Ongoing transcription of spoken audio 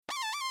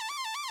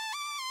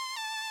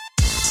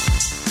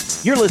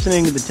You're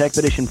listening to the Tech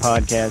Edition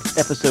Podcast,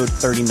 episode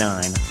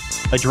 39.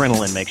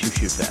 Adrenaline makes you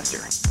shoot faster.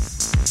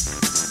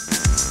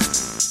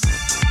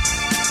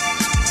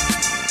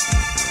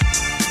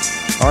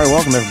 All right,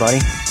 welcome everybody.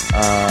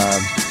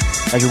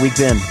 How's your week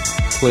been?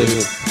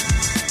 Pleasant.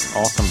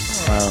 Awesome.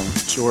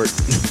 Short.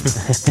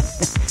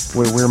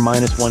 We're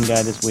minus one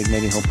guy this week.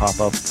 Maybe he'll pop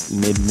up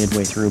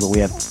midway through, but we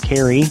have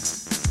Carrie.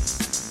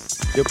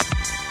 Yep.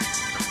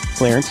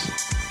 Clarence.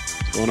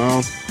 What's going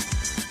on?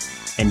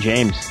 And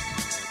James.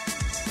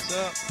 What's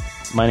up?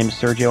 My name is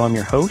Sergio. I'm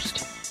your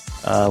host.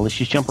 Let's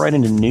just jump right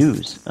into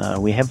news.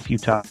 We have a few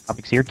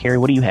topics here. Carrie,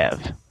 what do you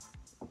have?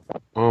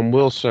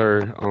 Well,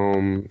 sir,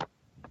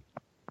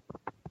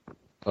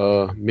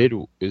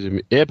 is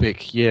it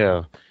Epic?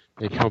 Yeah,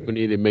 the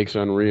company that makes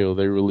Unreal.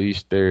 They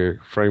released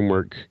their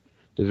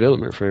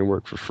development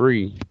framework for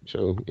free,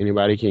 so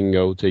anybody can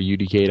go to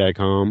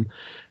udk.com,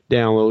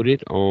 download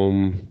it,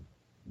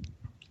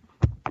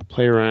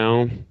 play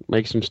around,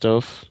 make some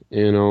stuff,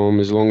 and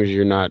as long as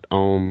you're not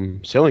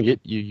selling it,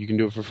 you can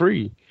do it for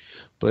free.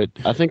 But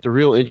I think the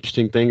real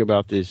interesting thing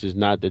about this is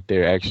not that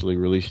they're actually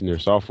releasing their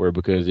software,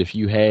 because if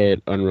you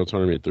had Unreal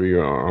Tournament 3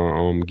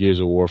 or Gears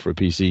of War for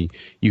PC,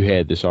 you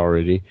had this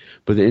already.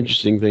 But the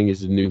interesting thing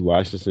is the new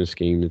licensing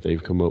scheme that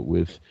they've come up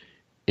with,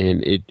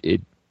 and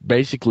it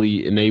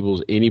basically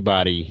enables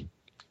anybody,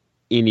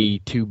 any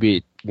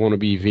 2-bit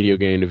wannabe video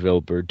game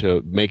developer,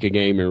 to make a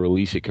game and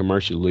release it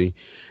commercially.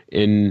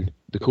 And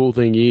the cool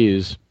thing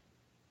is,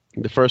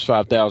 the first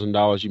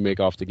 $5,000 you make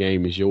off the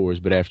game is yours,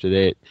 but after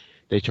that,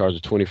 they charge a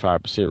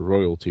 25%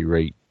 royalty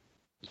rate.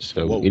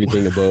 So Whoa.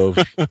 anything above,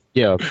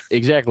 yeah,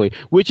 exactly.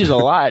 Which is a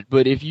lot,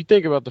 but if you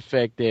think about the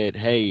fact that,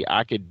 hey,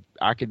 I could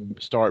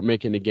start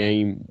making the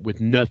game with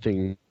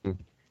nothing,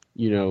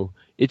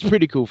 it's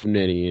pretty cool from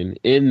that end.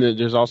 And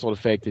there's also the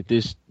fact that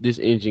this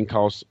engine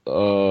costs,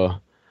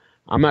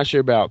 I'm not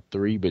sure about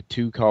 3, but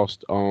 2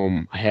 cost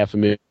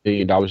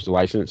 $500,000 to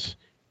license.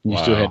 You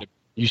Wow.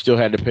 still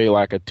had to pay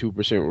like a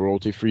 2%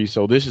 royalty free.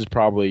 So this is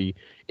probably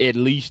at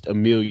least $1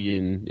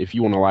 million if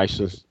you want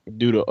to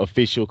do the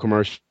official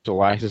commercial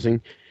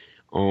licensing.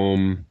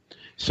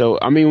 So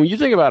I mean, when you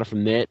think about it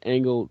from that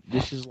angle,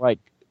 this is like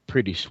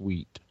pretty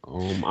sweet.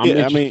 Oh,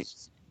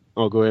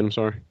 go ahead. I'm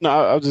sorry. No,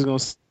 I was just gonna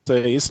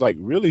say it's like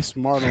really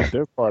smart on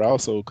their part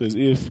also, because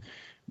if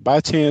by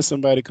chance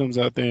somebody comes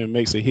out there and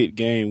makes a hit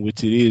game,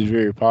 which it is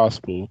very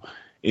possible,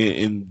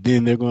 and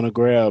then they're gonna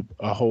grab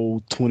a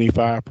whole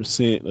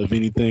 25% of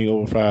anything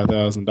over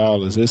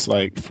 $5,000, it's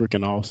like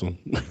freaking awesome.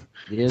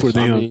 Yes, for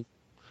them. I mean,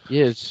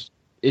 yes,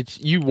 it's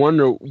you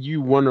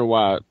wonder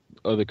why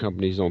other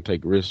companies don't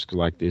take risks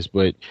like this,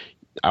 but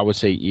I would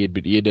say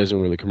id doesn't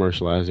really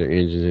commercialize their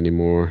engines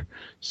anymore.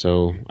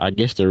 So I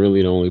guess they're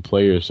really the only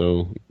player,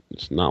 so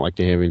it's not like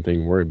they have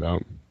anything to worry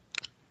about.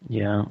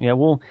 Yeah.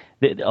 Well,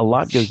 a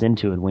lot goes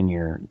into it when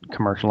you're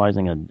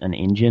commercializing an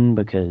engine,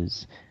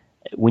 because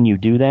when you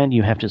do that,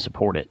 you have to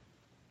support it.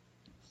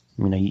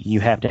 You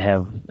have to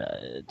have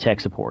tech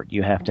support.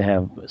 You have to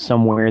have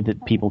somewhere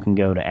that people can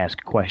go to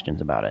ask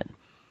questions about it.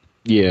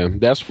 Yeah,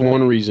 that's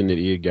one reason that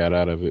id got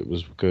out of it,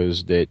 was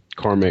because that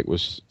Carmack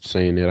was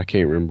saying that. I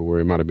can't remember where.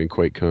 It might have been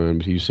QuakeCon,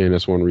 but he was saying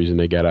that's one reason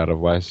they got out of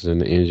licensing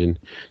the engine.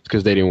 It's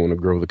because they didn't want to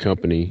grow the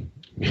company.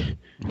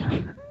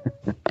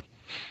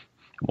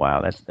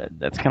 Wow, that's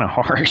kind of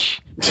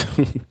harsh.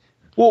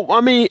 Well,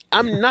 I mean,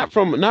 I'm not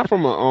from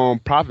a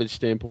profit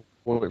standpoint,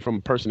 from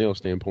a personnel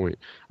standpoint.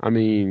 I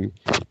mean,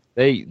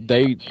 they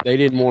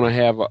didn't want to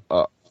have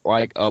a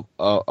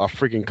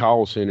freaking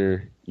call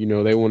center.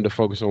 They wanted to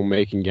focus on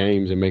making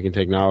games and making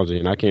technology,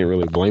 and I can't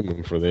really blame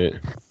them for that.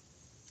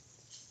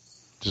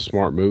 It's a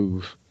smart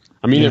move.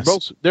 I mean,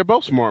 Yes. they're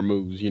both smart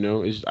moves.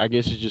 I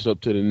guess it's just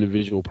up to the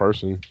individual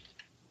person.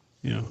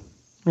 Yeah.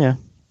 Yeah.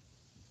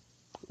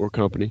 Or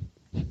company.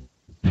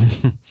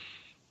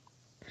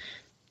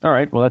 All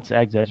right. Well,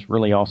 that's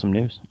really awesome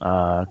news.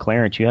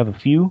 Clarence, you have a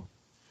few?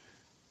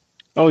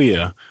 Oh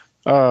yeah.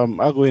 I'll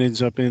go ahead and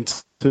jump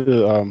into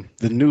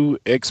the new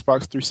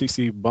Xbox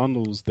 360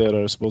 bundles that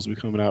are supposed to be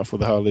coming out for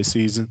the holiday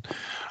season.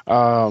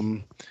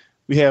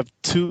 We have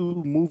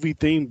 2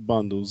 movie-themed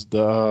bundles.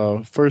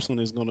 The first one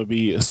is going to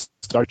be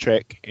Star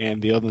Trek,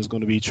 and the other is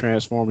going to be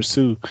Transformers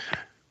 2.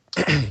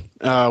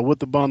 What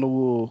the bundle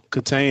will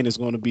contain is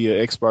going to be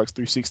an Xbox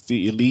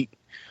 360 Elite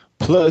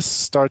plus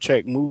Star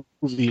Trek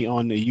movie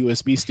on the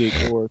USB stick,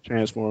 or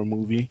Transformer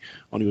movie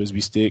on the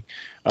USB stick,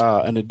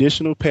 an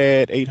additional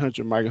pad,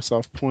 800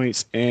 Microsoft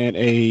points, and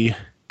a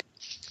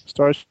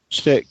Star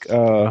Trek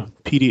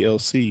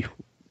PDLC,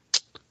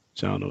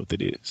 which I don't know what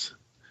that is.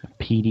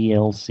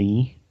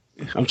 PDLC?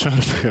 I'm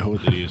trying to figure out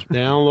what it is.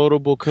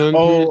 Downloadable content.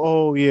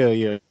 Oh,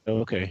 yeah.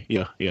 Okay,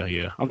 yeah.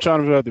 I'm trying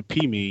to figure out what the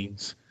P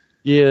means.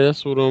 Yeah,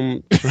 that's what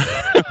I'm.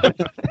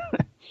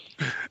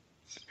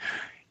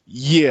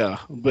 Yeah,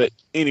 but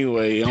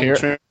anyway, on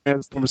the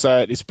Transformer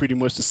side, it's pretty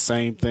much the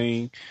same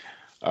thing,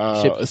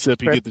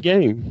 except you get the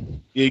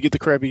game. Yeah, you get the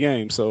crappy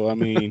game. So I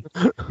mean,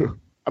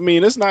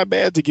 it's not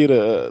bad to get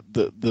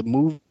the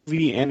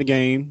movie and the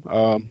game,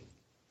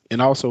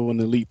 and also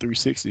an Elite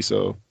 360.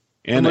 So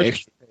and the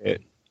extra pad.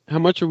 How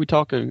much are we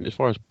talking as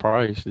far as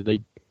price? Did they?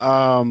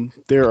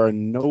 There are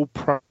no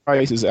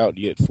prices out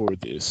yet for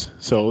this,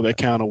 so that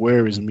kind of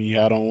worries me.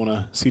 I don't want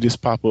to see this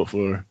pop up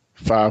for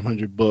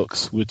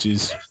 $500, which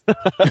is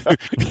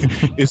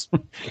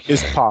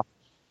it's pop.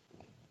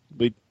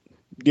 But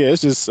yeah,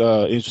 it's just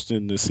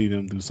interesting to see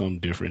them do something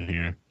different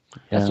here.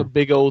 That's a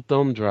big old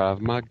thumb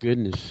drive. My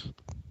goodness.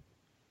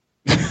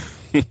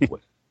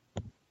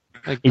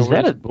 Is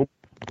that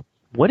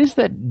what is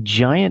that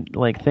giant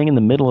like thing in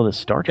the middle of the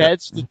Star Trek?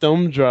 That's the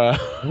thumb drive.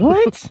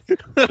 What?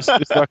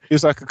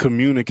 it's like a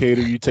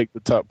communicator. You take the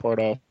top part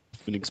off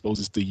and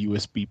exposes the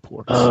USB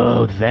ports.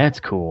 Oh, that's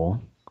cool.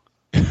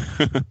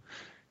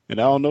 And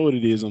I don't know what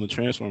it is on the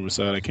Transformer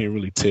side. I can't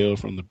really tell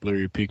from the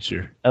blurry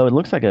picture. Oh, it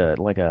looks like a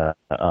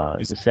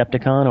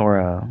Decepticon or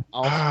a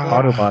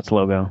Autobots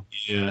logo.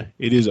 Yeah,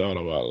 it is an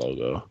Autobot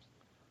logo.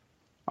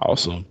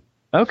 Awesome.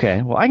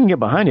 Okay, well I can get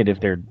behind it if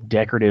they're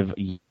decorative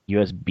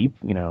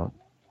USB,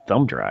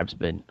 thumb drives,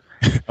 but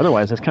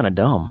otherwise that's kind of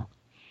dumb.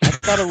 I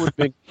thought it would have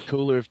been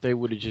cooler if they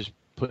would have just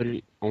put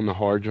it on the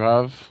hard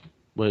drive,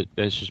 but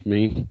that's just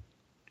me.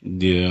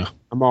 Yeah.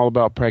 I'm all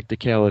about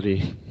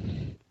practicality.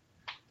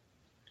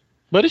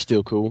 But it's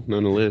still cool,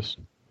 nonetheless.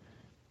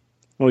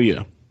 Oh,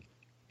 yeah.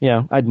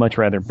 Yeah, I'd much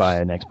rather buy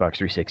an Xbox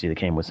 360 that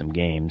came with some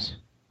games.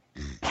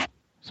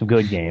 Some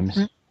good games.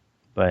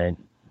 But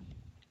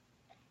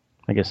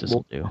I guess this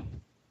will do.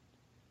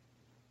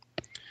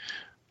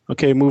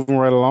 Okay, moving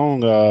right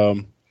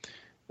along.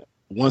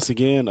 Once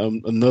again,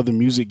 another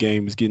music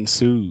game is getting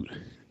sued.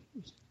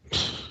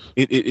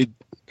 It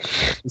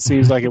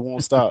seems like it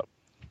won't stop.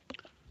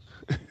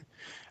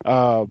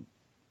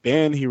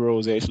 Band Hero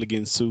is actually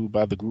getting sued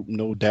by the group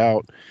No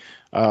Doubt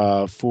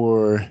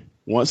for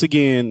once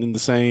again in the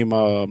same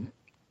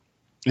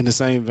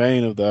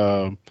vein of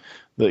the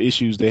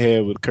issues they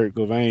had with Kurt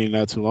Cobain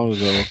not too long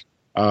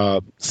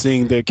ago.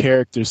 Seeing their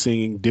characters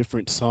singing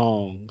different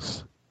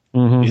songs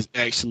is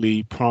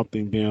actually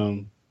prompting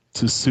them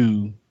to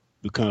sue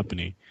the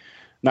company.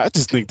 Now, I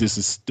just think this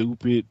is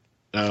stupid.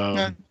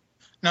 Now,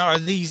 are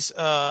these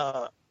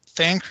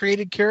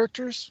fan-created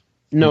characters?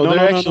 No,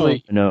 they're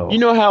actually. No. You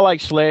know how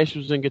like Slash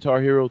was in Guitar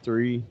Hero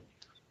 3?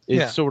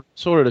 It's Yeah.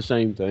 sort of the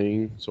same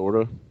thing, sort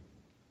of.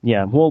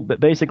 Yeah, well,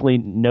 but basically,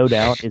 No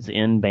Doubt is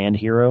in Band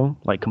Hero,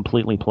 like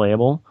completely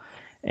playable,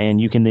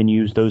 and you can then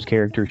use those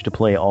characters to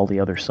play all the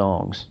other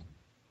songs.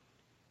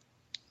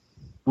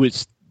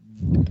 Which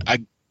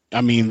I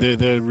mean,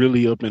 they're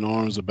really up in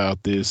arms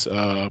about this.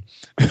 One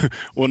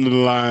of the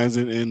lines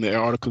in the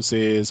article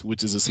says,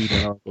 which is a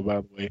CNN article,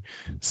 by the way,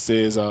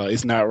 says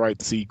it's not right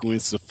to see Gwen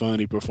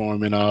Stefani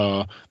performing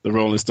the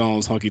Rolling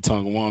Stones' "Honky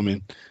Tonk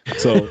Woman."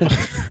 So,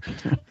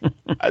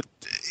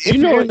 if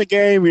you're in the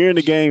game, you're in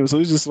the game. So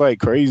it's just like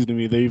crazy to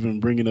me. They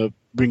even bringing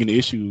the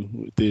issue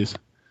with this.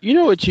 You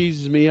know what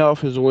cheeses me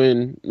off is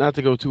when, not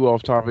to go too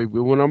off topic,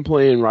 but when I'm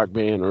playing Rock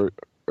Band or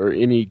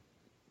any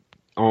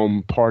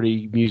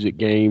party music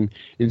game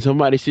and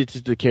somebody sits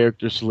at the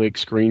character select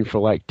screen for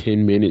like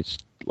 10 minutes,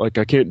 like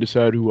I can't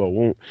decide who I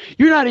want,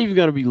 you're not even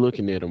going to be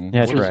looking at them.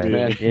 That's right.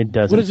 It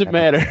doesn't. What does it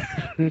matter?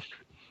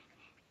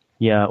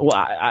 Yeah, well,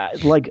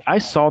 I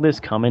saw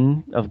this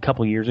coming a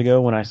couple years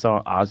ago when I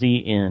saw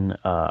Ozzy in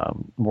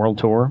World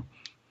Tour,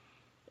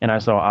 and I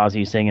saw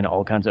Ozzy singing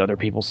all kinds of other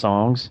people's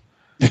songs,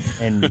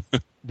 and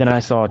then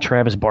I saw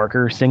Travis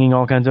Barker singing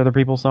all kinds of other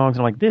people's songs,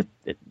 and I'm like,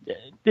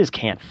 this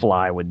can't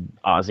fly with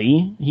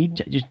Ozzy. He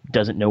just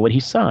doesn't know what he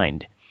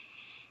signed.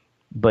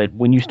 But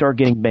when you start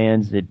getting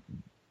bands that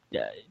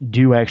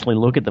do actually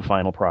look at the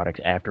final product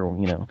after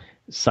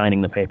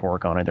signing the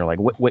paperwork on it, they're like,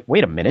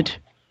 wait a minute.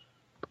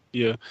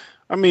 Yeah,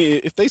 I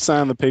mean, if they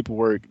sign the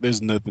paperwork,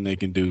 there's nothing they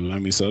can do. I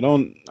mean, so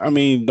don't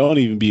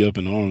even be up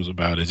in arms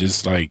about it.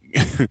 Just like,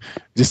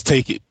 just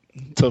take it.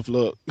 Tough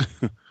luck.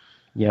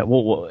 Yeah,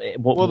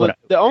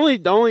 the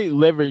only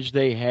leverage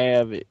they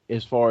have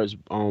as far as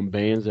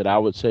bands that I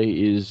would say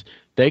is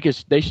they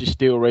should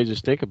still raise a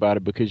stink about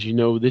it, because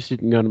this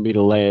isn't going to be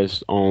the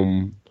last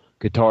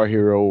Guitar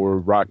Hero or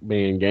Rock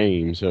Band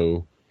game.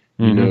 So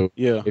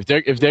yeah, if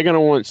they're going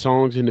to want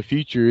songs in the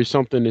future, it's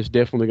something that's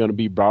definitely going to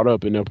be brought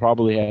up, and they'll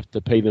probably have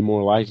to pay them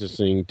more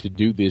licensing to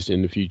do this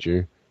in the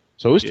future.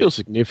 So it's still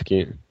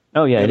significant.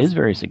 Oh yeah, it is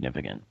very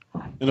significant.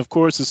 And of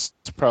course, this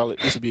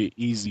would be an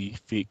easy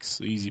fix,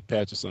 easy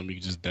patch or something you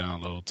can just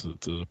download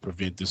to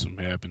prevent this from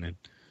happening.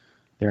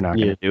 They're not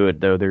going to do it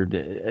though.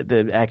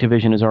 The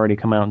Activision has already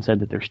come out and said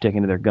that they're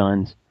sticking to their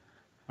guns.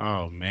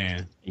 Oh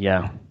man.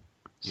 Yeah.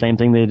 Same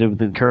thing they did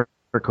with Kurt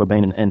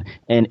Cobain,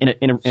 and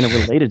in a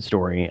related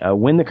story,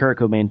 when the Kurt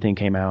Cobain thing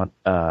came out,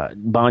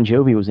 Bon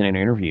Jovi was in an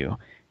interview,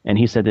 and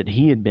he said that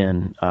he had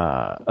been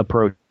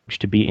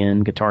approached to be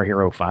in Guitar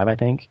Hero 5, I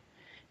think.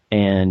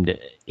 And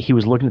he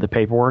was looking at the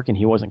paperwork, and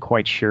he wasn't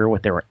quite sure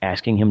what they were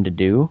asking him to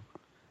do.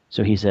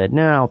 So he said,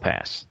 "No, I'll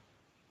pass."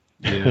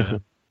 Yeah,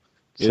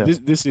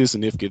 this is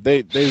significant.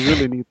 They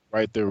really need to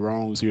right their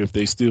wrongs here if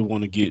they still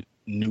want to get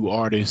new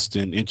artists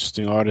and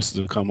interesting artists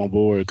to come on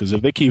board. Because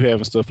if they keep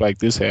having stuff like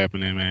this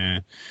happening,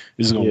 man,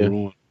 this is gonna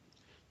ruin.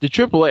 The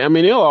AAA, I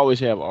mean, they'll always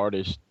have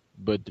artists,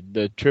 but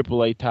the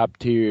AAA top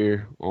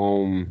tier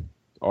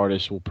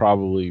artists will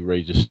probably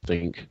raise a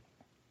stink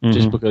Mhm.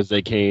 just because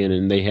they can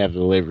and they have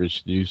the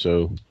leverage to do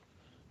so.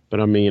 But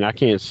I mean, I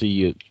can't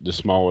see the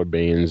smaller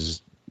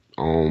bands.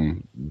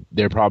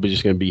 They're probably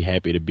just going to be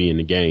happy to be in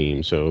the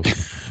game. So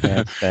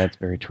That's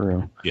very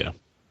true.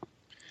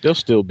 there'll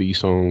still be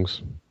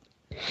songs.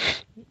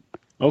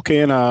 Okay,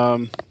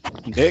 and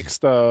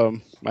next, I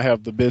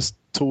have the best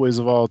toys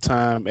of all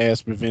time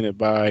as presented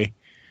by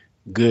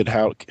Good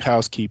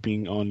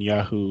Housekeeping on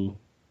Yahoo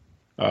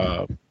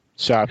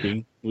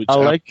Shopping. Which I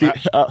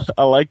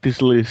like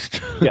this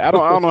list. yeah, I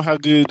don't know how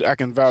good I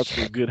can vouch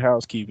for Good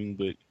Housekeeping,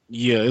 but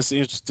yeah, it's an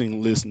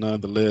interesting list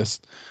nonetheless.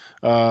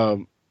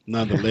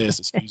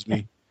 Excuse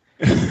me.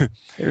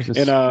 There's a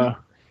And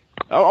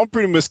I'll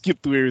pretty much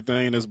skip through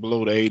everything that's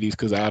below the 80s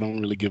because I don't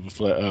really give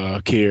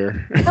a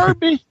care.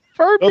 Furby.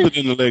 Other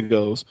than the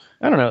Legos.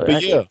 I don't know.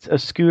 But yeah. It's a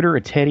scooter,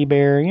 a teddy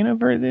bear.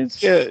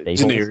 It's Yeah, staples.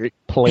 generic.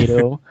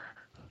 Play-Doh.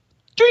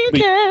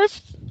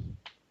 Dreamcast.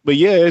 But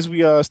yeah, as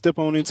we step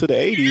on into the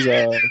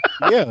 80s,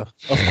 yeah,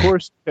 of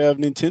course, you have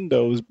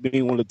Nintendo as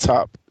being one of the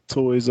top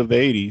toys of the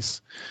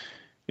 80s.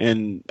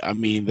 And I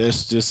mean,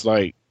 that's just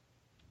like,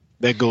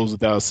 that goes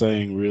without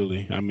saying,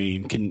 really. I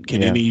mean, can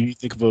any of you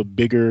think of a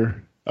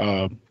bigger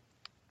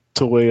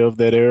toy of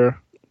that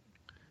era?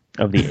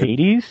 Of the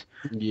 80s?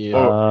 Yeah.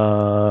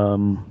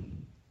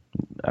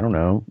 I don't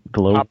know.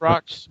 Globe. Pop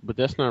Rocks, but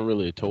that's not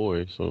really a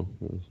toy. So.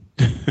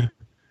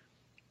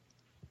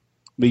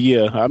 But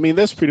yeah, I mean,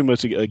 that's pretty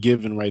much a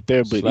given right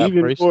there. But Slap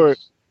even braces. more,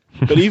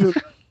 but even,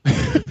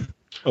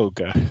 oh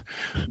god,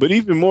 but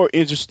even more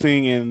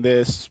interesting, and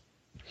that's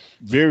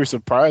very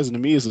surprising to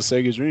me, is the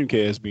Sega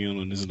Dreamcast being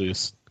on this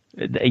list.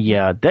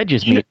 Yeah, that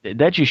just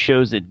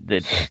shows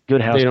that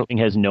Good Housekeeping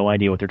has no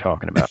idea what they're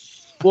talking about.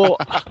 Well,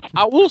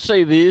 I will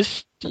say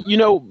this.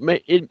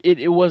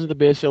 It wasn't the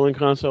best selling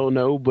console,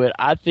 no, but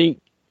I think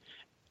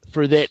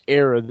for that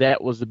era,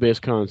 that was the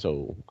best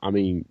console. I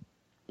mean,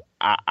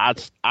 I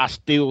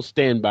still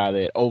stand by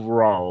that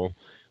overall.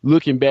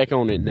 Looking back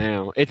on it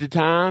now, at the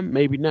time,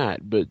 maybe not,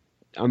 but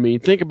I mean,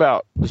 think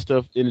about the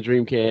stuff in the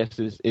Dreamcast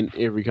is in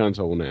every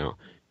console now.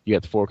 You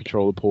got the 4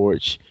 controller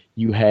ports.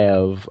 You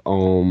have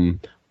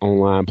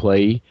online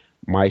play,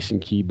 mice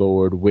and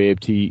keyboard, web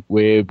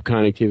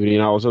connectivity,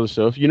 and all this other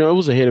stuff. It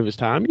was ahead of its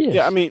time. Yes.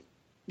 Yeah, I mean,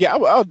 yeah,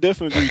 I'll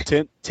definitely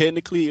agree.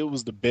 Technically, it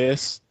was the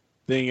best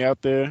thing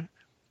out there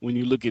when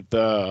you look at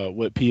the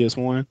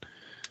PS1.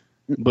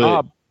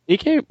 But it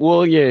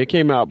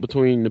came out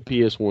between the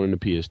PS1 and the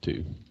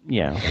PS2.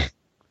 Yeah.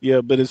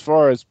 Yeah, but as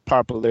far as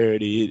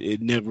popularity,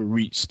 it never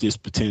reached this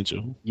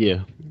potential.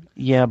 Yeah.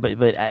 Yeah, but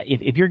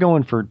if you're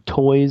going for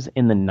toys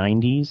in the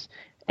 90s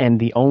and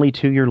the only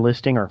two you're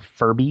listing are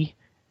Furby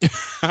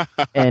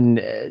and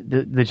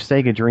the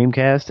Sega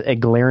Dreamcast, a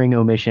glaring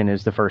omission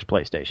is the first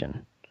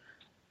PlayStation.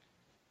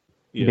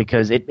 Yeah.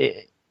 Because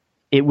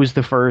it was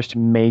the first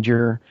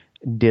major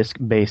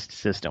disc-based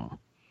system.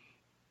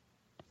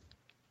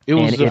 It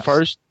was And the it's-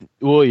 first.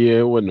 Well, yeah,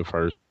 it wasn't the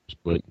first,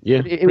 but yeah,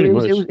 It pretty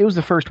was, much. it was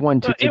the first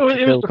one to It was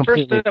go the first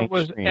completely that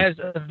was mainstream. as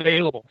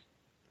available.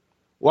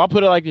 Well, I'll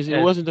put it like this: it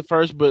Yeah. wasn't the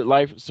first, but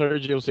like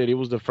Sergio said, it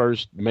was the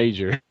first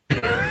major.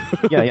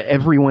 Yeah,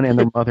 everyone and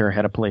their mother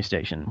had a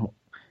PlayStation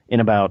in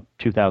about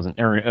 2000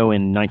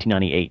 in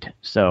 1998.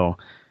 So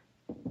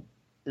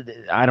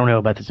I don't know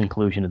about this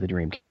inclusion of the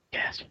Dreamcast.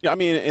 Yeah, I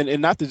mean,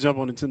 and not to jump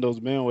on Nintendo's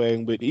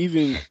bandwagon, but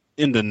even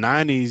in the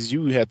 90s,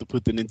 you had to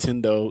put the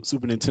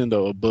Super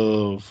Nintendo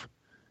above.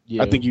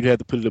 Yeah. I think you'd have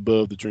to put it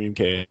above the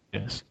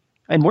Dreamcast.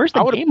 And where's the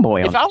I would've- Game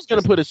Boy? If I was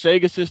gonna put a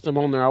Sega system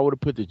on there, I would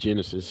have put the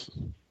Genesis,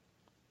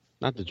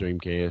 not the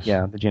Dreamcast.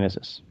 Yeah, the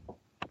Genesis.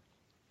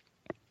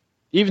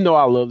 Even though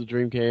I love the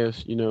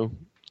Dreamcast,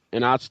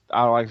 and I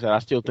like I said, I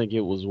still think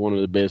it was one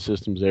of the best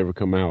systems to ever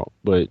come out.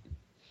 But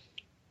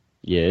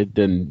yeah, it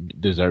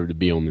doesn't deserve to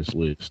be on this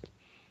list.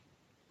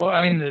 Well,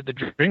 I mean, the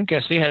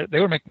Dreamcast, they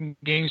were making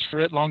games for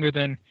it longer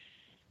than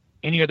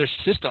any other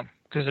system.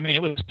 Because, I mean,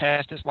 it was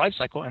past its life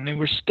cycle, and they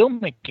were still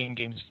making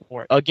games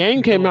for it. A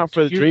game came out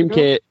for the Years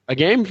ago?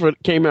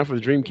 Dreamcast. Came out for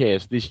the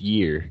Dreamcast this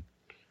year.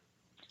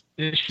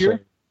 This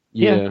year?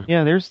 Yeah.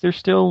 Yeah. There's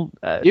still.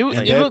 It was.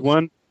 And It that looked,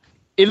 one,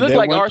 it looked that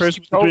like one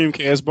person RC with Pro. the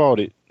Dreamcast bought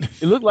it.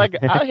 It looked like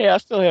I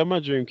still have my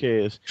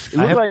Dreamcast. It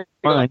I looked have like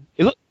mine.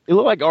 it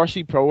looked like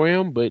RC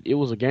Pro-Am, but it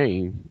was a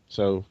game.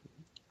 So,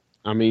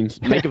 I mean,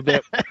 make of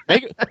that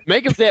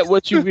make of that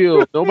what you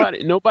will.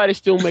 Nobody's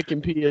still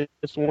making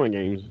PS1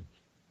 games.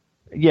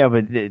 Yeah,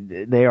 but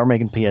they are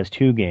making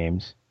PS2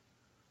 games.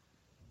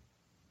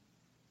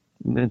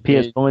 The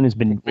PS1 has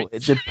been.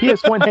 The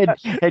PS1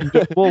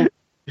 had well,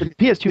 the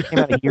PS2 came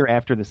out a year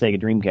after the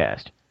Sega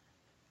Dreamcast.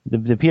 The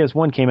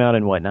PS1 came out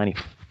in what,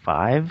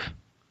 95?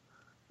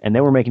 And they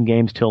were making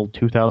games till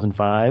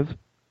 2005.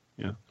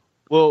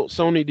 Well,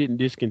 Sony didn't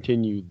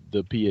discontinue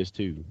the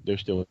PS2. They're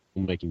still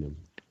making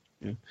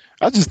them.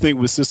 I just think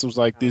with systems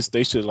like this,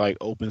 they should like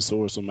open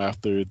source them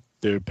after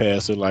they're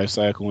past their life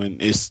cycle,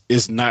 and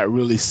it's not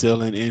really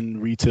selling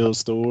in retail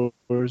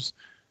stores.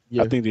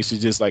 Yeah. I think they should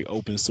just like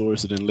open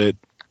source it and let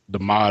the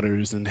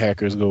modders and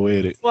hackers go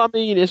at it. Well, I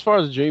mean, as far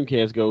as the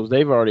Dreamcast goes,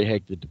 they've already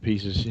hacked it to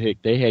pieces.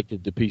 Heck, they hacked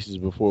it to pieces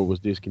before it was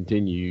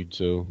discontinued.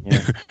 So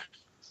Yeah.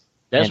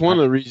 that's one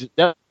of the reasons.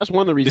 That's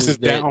one of the This reasons is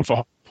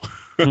downfall.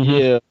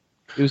 yeah,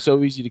 it was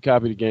so easy to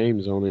copy the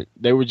games on it.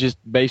 They were just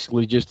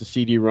basically just a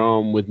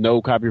CD-ROM with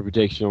no copy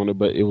protection on it,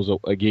 but it was a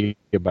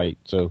gigabyte.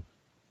 So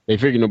they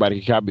figured nobody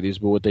could copy this,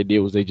 but what they did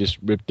was they just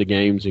ripped the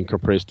games and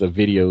compressed the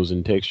videos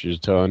and textures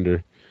to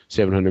under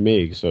 700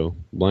 megs. So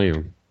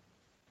blam.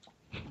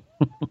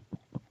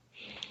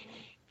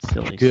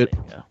 Silly Good.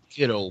 Sega.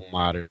 Good old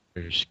modders.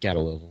 Gotta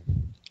love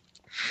them.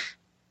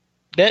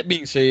 That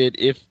being said,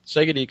 if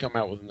Sega did come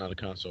out with another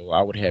console,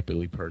 I would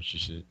happily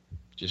purchase it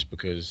just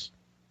because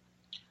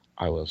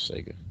I love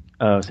Sega.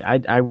 So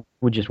I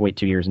would just wait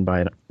 2 years and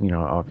buy it,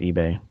 off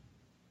eBay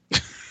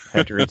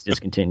after it's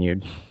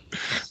discontinued.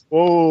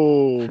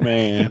 Oh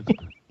man.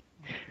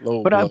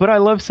 Low blow. But I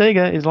love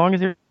Sega. As long as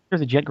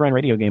there's a Jet Grind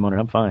radio game on it,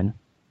 I'm fine.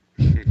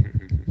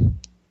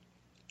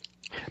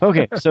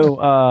 Okay, so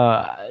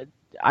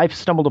I've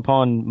stumbled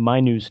upon my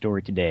news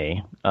story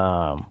today.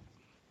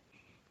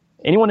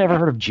 Anyone ever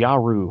heard of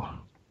Jaru?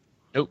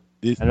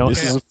 This I don't-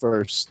 is the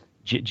first.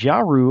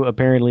 Jaru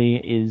apparently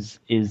is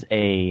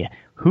a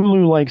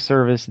Hulu-like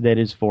service that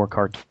is for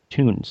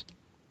cartoons.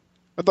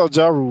 I thought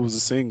Ja Rule was a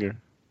singer.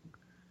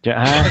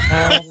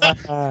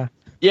 Ja-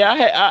 Yeah,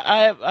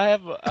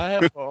 I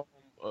have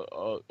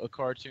a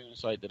cartoon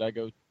site that I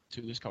go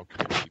to. It's called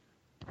Crunchy.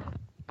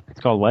 It's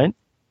called what?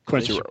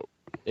 Crunchyroll.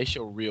 They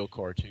show real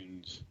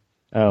cartoons.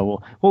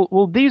 Oh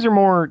well. These are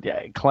more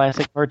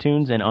classic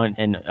cartoons and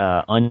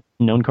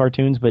unknown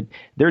cartoons, but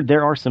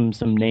there are some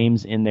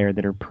names in there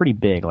that are pretty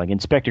big, like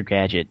Inspector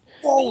Gadget.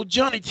 Whoa,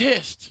 Johnny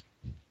Test!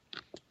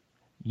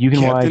 You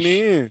can Captain watch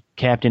N.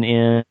 Captain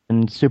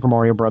N, Super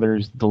Mario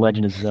Brothers, The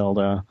Legend of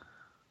Zelda,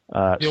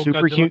 The old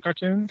Super Godzilla Cute.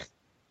 cartoon?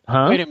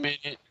 Huh? Wait a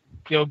minute.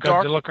 The old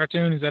Dark- Godzilla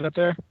cartoon, is that up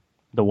there?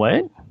 The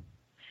what?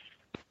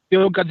 The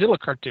old Godzilla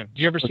cartoon.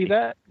 Did you ever see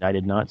that? I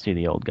did not see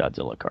the old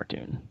Godzilla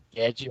cartoon.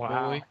 Gadget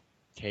Wow. Boy,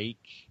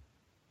 Cake,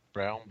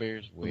 Brown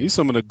Bear's Way. These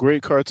some of the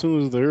great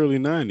cartoons of the early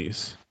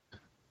 '90s.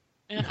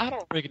 Man, I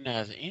don't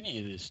recognize any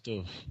of this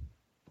stuff.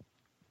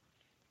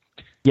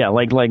 Yeah,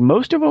 like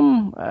most of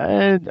them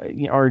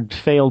are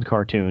failed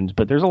cartoons,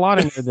 but there's a lot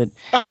in there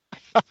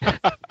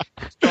that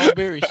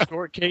Strawberry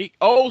Shortcake.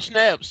 Oh,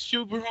 snaps!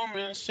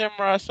 Superhuman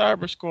Samurai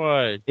Cyber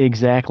Squad.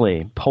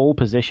 exactly pole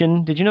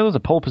position. Did you know there was a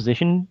pole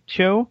position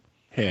show?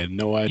 Had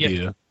no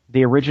idea.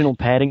 The original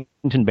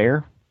Paddington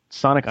Bear,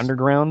 Sonic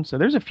Underground. So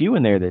there's a few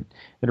in there that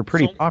are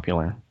pretty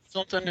popular.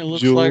 Something that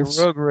looks Jules.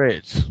 like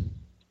Rugrats.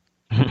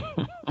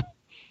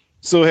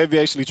 So have you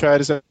actually tried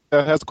this out?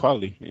 How's the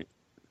quality?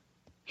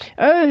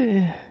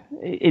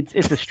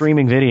 It's a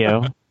streaming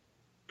video.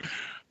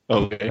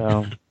 Okay.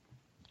 So.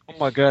 Oh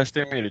my gosh,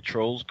 they made a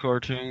Trolls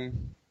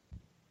cartoon.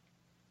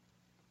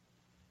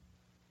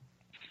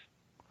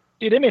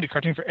 Dude, they made a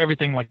cartoon for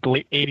everything like the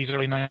late 80s,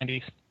 early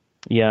 90s.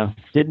 Yeah.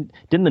 Didn't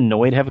the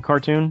Noid have a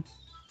cartoon?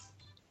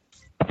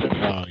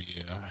 Oh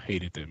yeah, I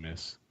hated that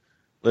mess.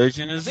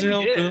 Legend of I think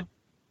he Zelda.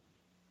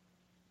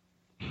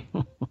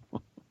 did.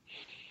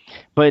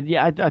 But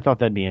yeah, I thought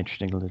that'd be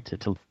interesting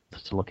to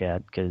look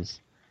at because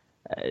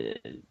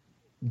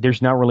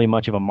there's not really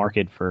much of a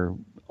market for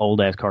old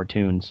ass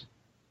cartoons.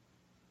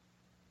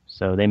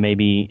 So they may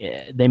be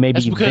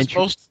That's because venture-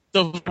 most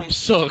of them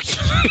sucked.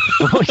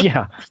 Well,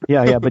 yeah,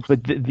 but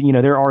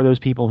there are those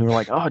people who are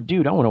like, oh,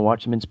 dude, I want to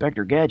watch some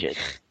Inspector Gadget,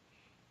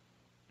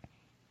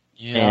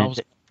 Yeah, and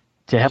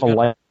to have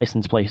a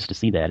licensed place to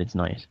see that, it's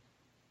nice.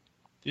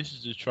 this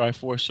is the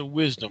Triforce of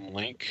Wisdom,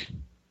 Link.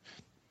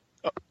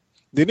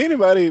 Did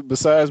anybody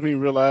besides me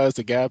realize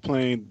the guy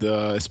playing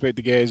the Inspector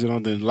Gadget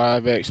on the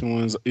live action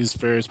ones is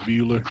Ferris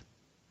Bueller?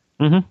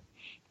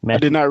 Mm-hmm. I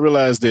did not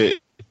realize that.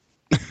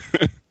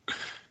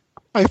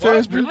 Like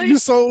Ferris Bueller, really? you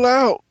sold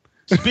out.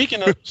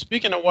 Speaking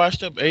of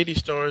washed up 80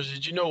 stars,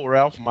 did you know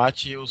Ralph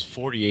Macchio's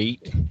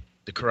 48?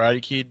 The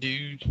Karate Kid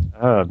dude.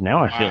 Oh,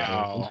 now I feel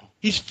Wow.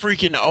 He's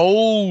freaking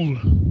old.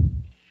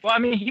 Well, I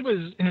mean, he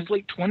was in his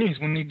late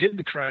 20s when he did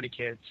The Karate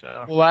Kid,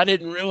 so. Well, I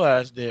didn't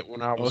realize that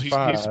when I Oh, was he's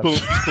 5.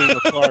 pulling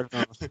apart.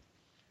 Huh?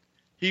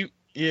 Yeah,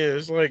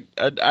 it's like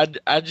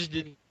I just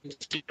didn't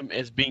see him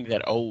as being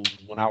that old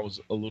when I was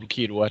a little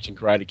kid watching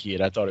Karate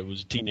Kid. I thought it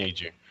was a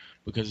teenager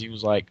because he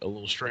was like a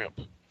little shrimp.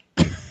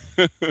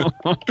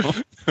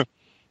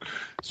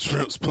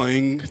 Shrimps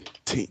playing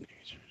teenagers.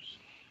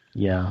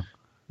 Yeah.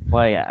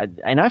 Well,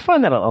 and I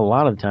find that a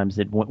lot of the times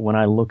that when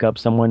I look up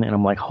someone and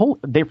I'm like,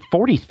 they're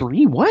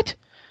 43? What?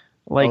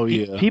 Like, Oh,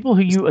 yeah. people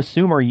who you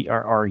assume are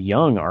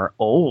young are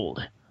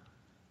old.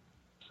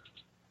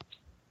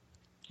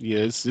 Yeah,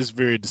 it's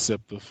very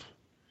deceptive.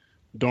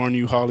 Darn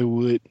you,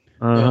 Hollywood.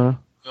 Uh-huh.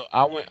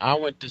 Well, I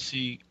went to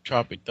see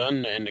Tropic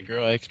Thunder and the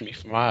girl asked me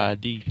for my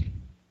ID.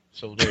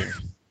 So there.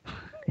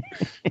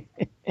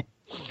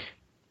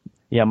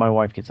 Yeah, my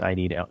wife gets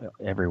ID'd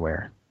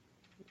everywhere.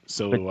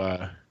 So do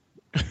I.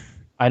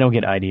 I don't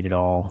get ID'd at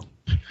all.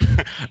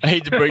 I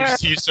hate to break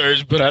this to you,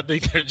 sirs, but I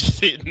think they're just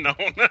hitting on.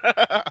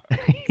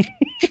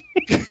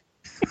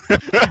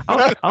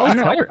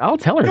 I'll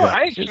tell her No, that.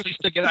 I just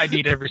used to get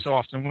ID'd every so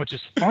often, which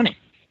is funny.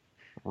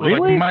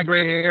 Really? Like my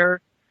gray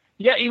hair.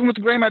 Yeah, even with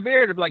the gray in my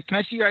beard, it'd be like, "Can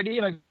I see your ID?"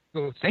 And I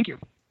go, "Thank you."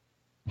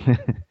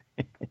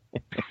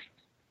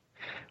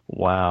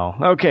 Wow.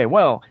 Okay,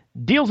 well,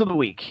 deals of the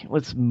week.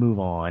 Let's move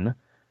on.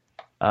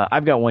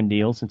 I've got one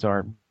deal since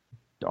our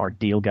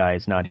deal guy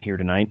is not here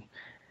tonight.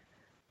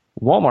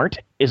 Walmart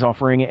is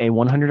offering a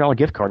 $100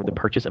 gift card with the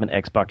purchase of an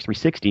Xbox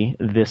 360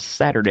 this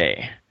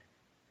Saturday.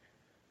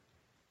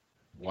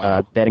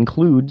 Wow. That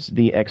includes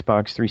the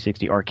Xbox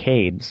 360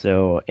 arcade.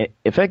 So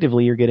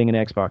effectively, you're getting an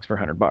Xbox for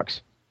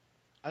 $100.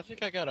 I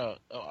think I got a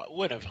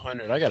what if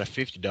 100? I got a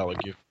 $50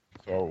 gift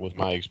card with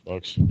my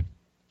Xbox.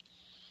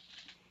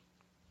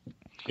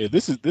 Yeah,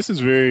 this is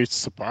very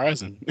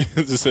surprising,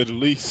 to say the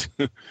least.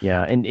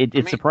 Yeah, and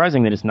it's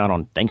surprising that it's not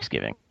on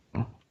Thanksgiving.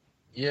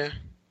 Yeah,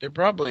 they're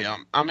probably.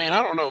 I mean,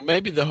 I don't know.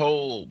 Maybe the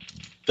whole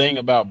thing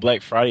about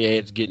Black Friday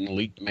ads getting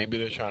leaked. Maybe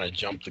they're trying to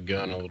jump the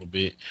gun a little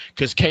bit.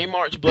 Because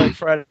Kmart's Black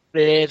Friday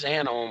ads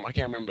and I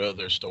can't remember the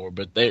other store,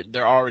 but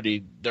they're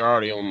already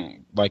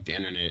on like the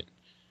internet.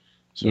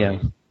 So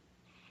Yeah.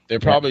 they're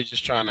probably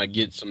just trying to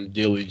get some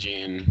dealage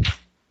in.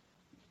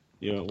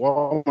 Yeah,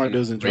 Walmart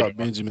doesn't drop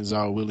Benjamins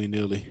all willy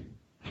nilly.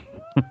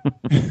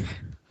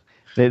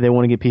 They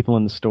want to get people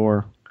in the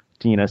store,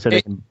 to, so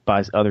they can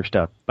buy other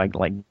stuff,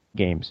 like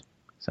games.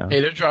 So Hey,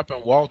 they're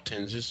dropping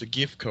Waltons. It's a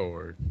gift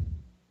card.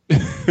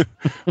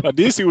 I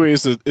did see where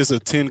it's a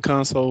 10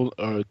 console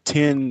or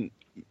 10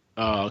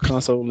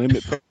 console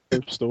limit per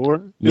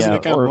store. Isn't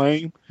it kind of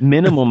lame?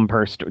 Minimum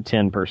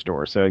 10 per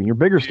store. So your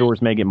bigger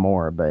stores may get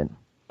more, but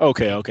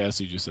okay, I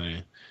see what you're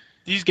saying.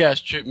 These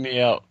guys tripped me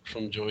out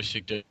from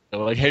Joystick. They're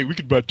like, hey, we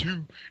could buy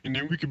 2, and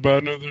then we could buy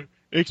another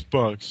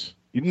Xbox.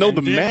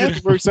 The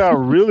math works out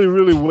really,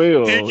 really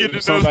well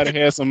if somebody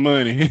has some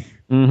money.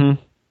 Mm-hmm.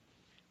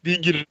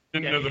 Then get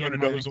another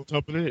 $100 on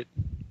top of that.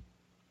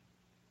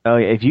 Oh,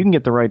 yeah, if you can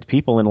get the right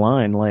people in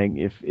line, like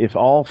if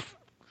all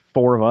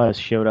 4 of us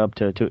showed up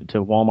to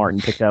Walmart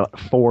and picked out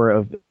 4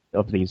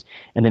 of these,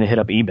 and then hit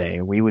up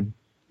eBay, we would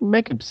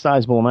make a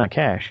sizable amount of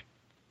cash.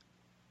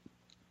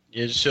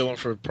 Yeah, just sell them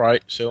for price,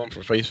 sell them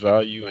for face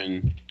value,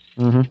 and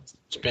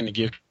spend the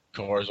gift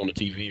cards on the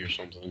TV or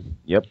something.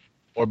 Yep.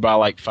 Or buy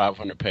like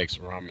 500 packs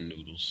of ramen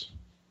noodles.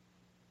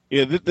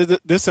 Yeah,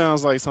 this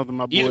sounds like something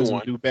my boys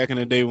would do back in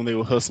the day when they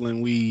were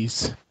hustling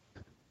Wii's.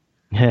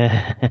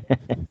 I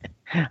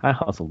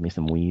hustled me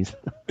some Wii's.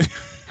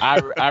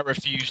 I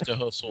refuse to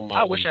hustle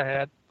my I wish I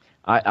had.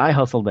 I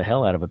hustled the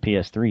hell out of a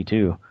PS3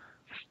 too.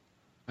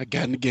 I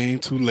got in the game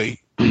too late.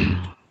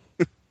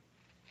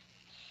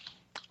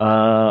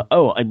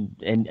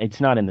 And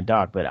it's not in the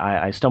doc, but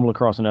I stumbled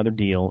across another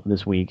deal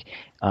this week.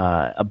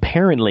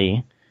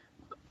 Apparently,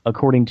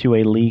 according to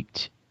a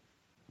leaked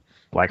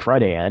Black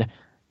Friday ad,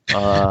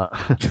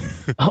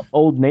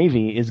 Old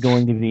Navy is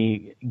going to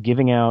be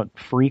giving out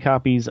free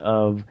copies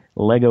of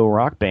Lego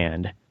Rock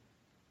Band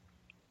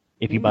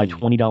if you buy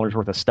 $20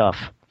 worth of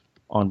stuff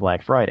on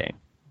Black Friday.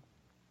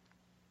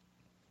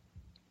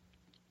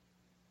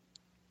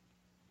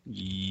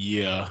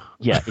 Yeah.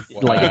 Yeah,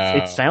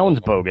 it sounds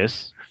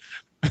bogus,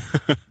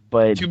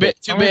 but too bad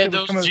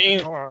those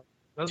jeans.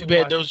 Too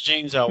bad those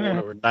jeans I wore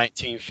were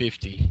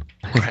 1950.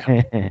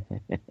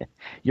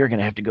 You're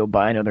gonna have to go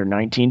buy another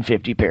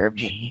 1950 pair of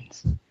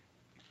jeans.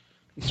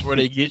 That's where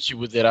they get you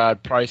with that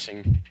odd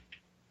pricing.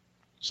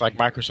 It's like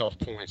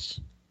Microsoft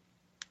points.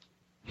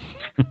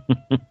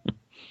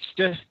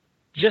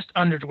 just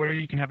under to where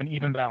you can have an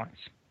even balance.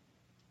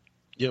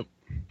 Yep.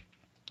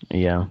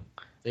 Yeah.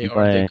 They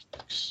are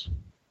dicks.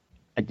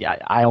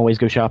 I always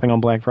go shopping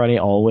on Black Friday,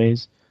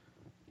 always.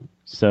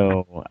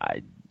 So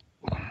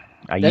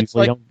I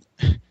usually don't.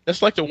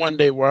 That's like the one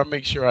day where I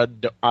make sure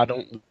I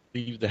don't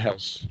leave the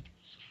house.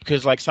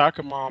 Because like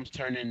soccer moms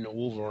turn into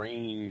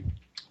Wolverine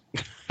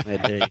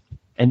that day.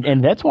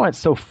 And that's why it's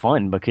so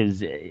fun,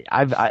 because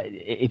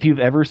if you've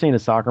ever seen a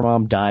soccer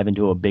mom dive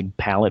into a big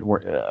pallet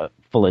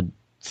full of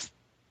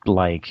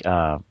like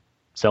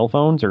cell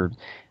phones or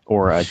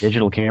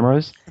digital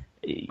cameras,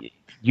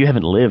 you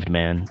haven't lived,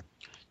 man.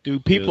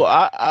 Dude, people,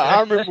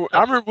 I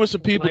remember when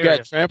some people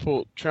got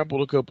trampled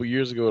a couple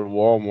years ago at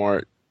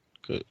Walmart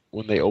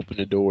when they opened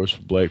the doors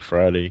for Black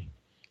Friday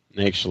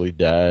and actually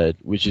died,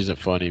 which isn't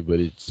funny, but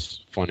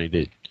it's funny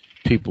that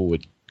people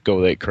would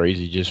go that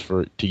crazy just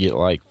to get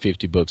like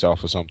 $50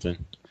 off of something.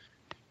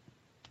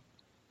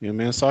 Yeah,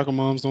 man, soccer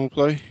moms don't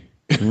play.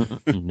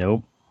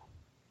 Nope.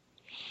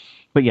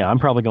 But yeah, I'm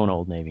probably going to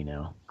Old Navy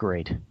now.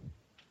 Great.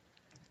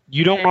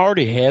 You don't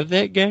already have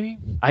that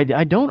game? I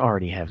don't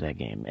already have that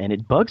game, and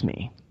it bugs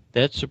me.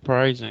 That's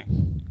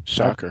surprising.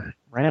 Shocker.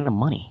 I ran out of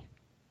money.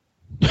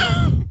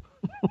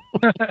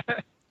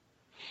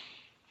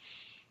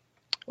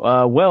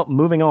 Well,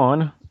 moving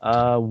on.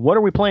 What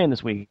are we playing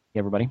this week,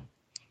 everybody?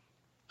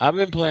 I've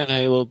been playing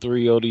Halo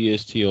 3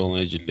 ODST on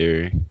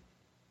Legendary.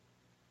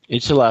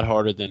 It's a lot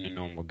harder than the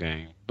normal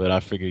game, but I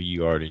figure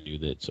you already knew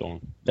that, so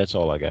that's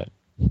all I got.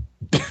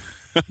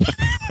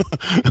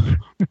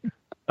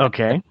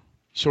 Okay.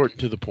 Short and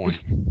to the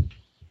point.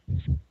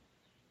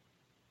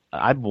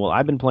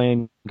 I've been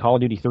playing Call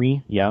of Duty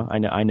 3. Yeah,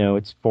 I know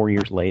it's 4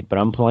 years late, but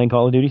I'm playing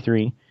Call of Duty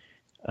 3,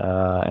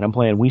 and I'm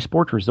playing Wii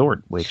Sports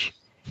Resort, which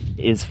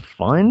is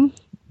fun,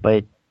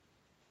 but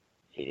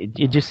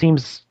it just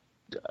seems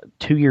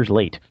 2 years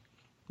late.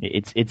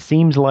 It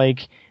seems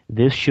like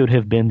this should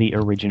have been the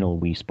original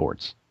Wii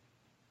Sports.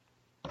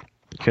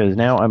 Because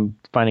now I'm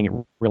finding it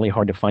really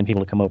hard to find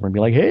people to come over and be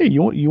like, "Hey,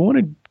 you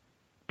want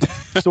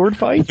a sword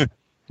fight?"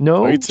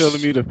 No. Are you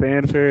telling me the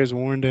fanfare is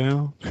worn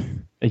down?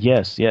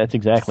 Yes, yeah, that's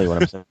exactly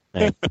what I'm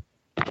saying.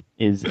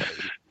 Is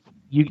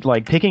you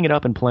like picking it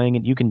up and playing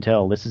it? You can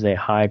tell this is a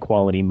high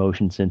quality,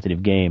 motion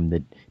sensitive game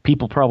that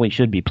people probably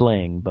should be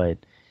playing, but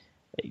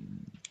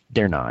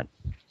they're not.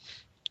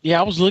 Yeah,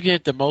 I was looking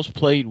at the most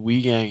played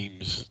Wii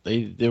games.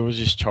 There was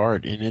this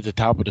chart, and at the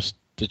top of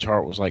the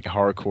chart was like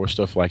hardcore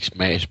stuff like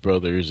Smash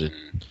Brothers,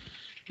 and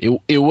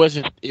it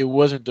wasn't the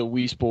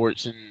Wii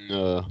Sports and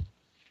the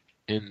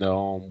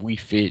Wii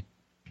Fit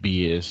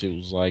BS. It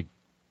was like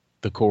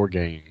the core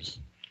games.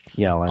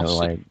 Yeah,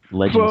 like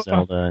Legend of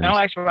Zelda. In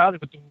actuality,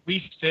 with the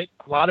Wii Fit,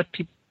 a lot of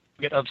people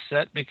get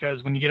upset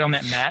because when you get on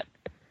that mat,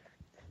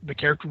 the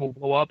character will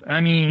blow up. I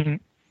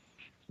mean,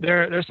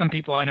 there's some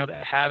people I know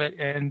that have it,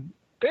 and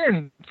they're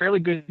in fairly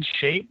good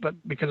shape, but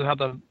because of how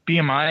the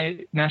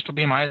National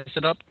BMI is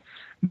set up,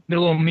 the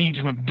little me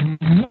just went,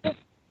 just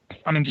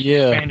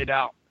expanded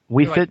out.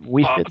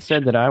 Wii Fit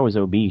said that I was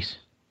obese.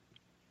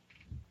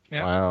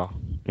 Yeah. Wow.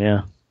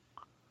 Yeah.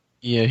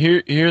 Yeah,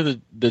 here are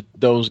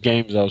those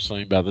games I was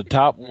saying about. The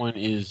top one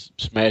is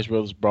Smash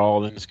Bros.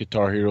 Brawl, then it's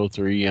Guitar Hero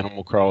 3,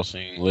 Animal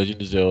Crossing,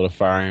 Legend of Zelda,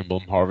 Fire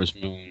Emblem, Harvest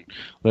Moon,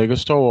 Lego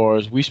Star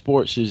Wars. Wii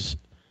Sports is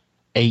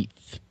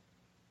 8th.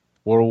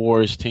 World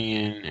War is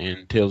 10,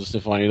 and Tales of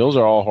Symphonia. Those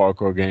are all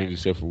hardcore games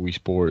except for Wii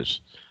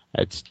Sports.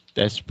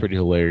 That's pretty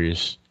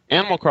hilarious.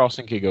 Animal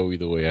Crossing could go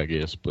either way, I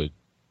guess, but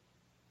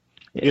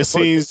it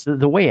seems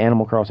the way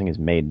Animal Crossing is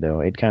made, though,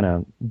 it kind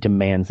of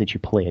demands that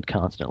you play it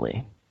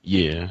constantly.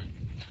 yeah.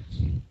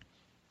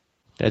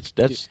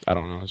 That's I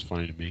don't know. It's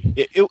funny to me.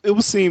 it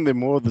would seem that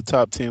more of the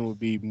top 10 would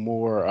be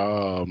more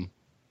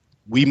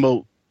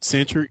Wiimote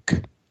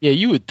centric. Yeah,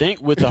 you would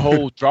think with the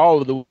whole draw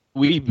of the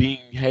Wii being,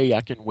 hey,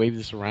 I can wave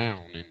this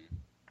around, and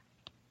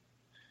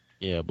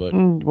yeah, but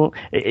Well,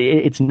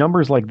 it's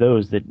numbers like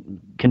those that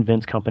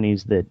convince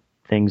companies that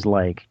things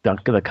like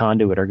the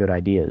Conduit are good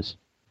ideas.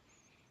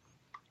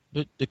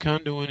 but the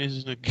Conduit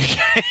isn't a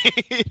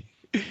good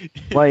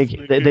Like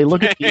they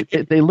look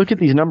at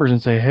these numbers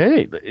and say,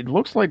 "Hey, it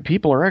looks like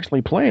people are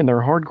actually playing their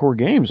hardcore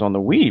games on the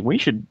Wii. We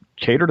should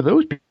cater to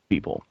those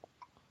people."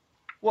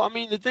 Well, I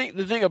mean, the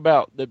thing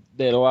about that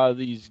a lot of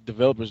these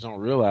developers don't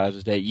realize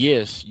is that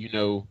yes,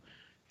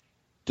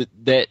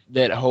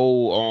 that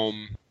whole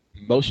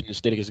motion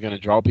aesthetic is going to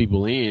draw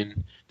people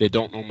in that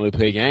don't normally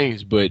play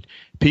games, but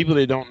people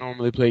that don't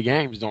normally play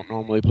games don't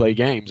normally play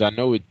games. I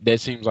know that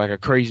seems like a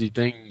crazy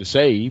thing to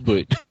say,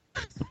 but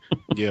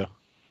Yeah.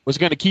 what's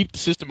going to keep the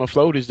system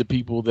afloat is the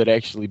people that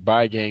actually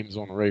buy games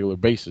on a regular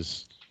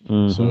basis.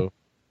 Mhm. So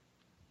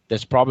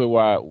that's probably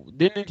why.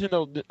 Didn't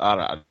Nintendo?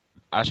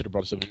 I should have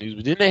brought this up in the news,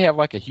 but didn't they have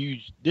like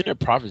didn't their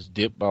profits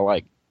dip by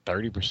like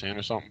 30%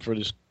 or something for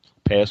this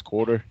past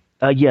quarter?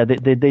 Yeah,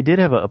 they did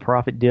have a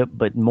profit dip,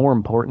 but more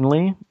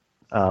importantly,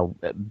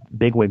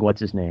 Bigwig, what's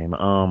his name?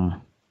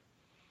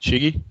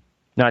 Shiggy?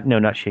 Not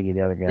Shiggy, the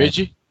other guy.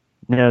 Reggie?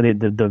 No,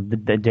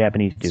 the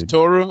Japanese dude.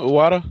 Satoru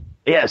Iwata?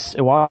 Yes,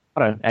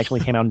 Iwata actually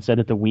came out and said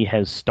that the Wii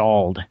has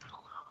stalled.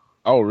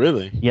 Oh,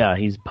 really? Yeah,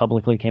 he's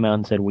publicly came out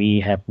and said we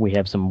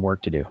have some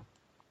work to do.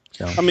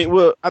 So. I mean,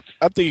 well, I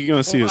think you're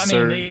going to see a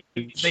surge.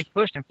 They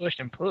pushed and pushed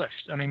and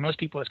pushed. I mean, most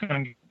people that's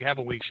going to have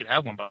a Wii should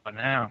have one by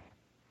now.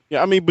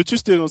 Yeah, I mean, but you're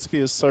still going to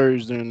see a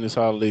surge during this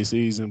holiday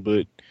season.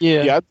 But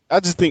Yeah. I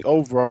just think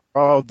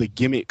overall the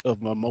gimmick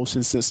of my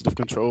motion sensitive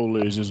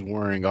controller is just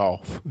wearing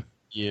off.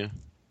 Yeah.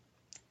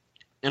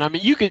 And I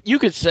mean, you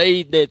could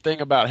say that thing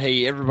about,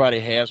 hey,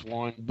 everybody has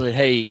one, but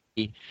hey,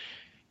 the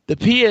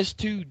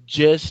PS2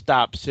 just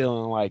stopped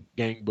selling like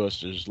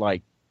gangbusters,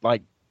 like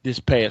this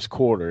past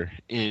quarter,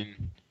 and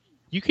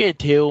you can't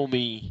tell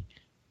me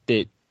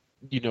that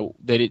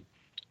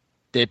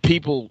that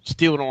people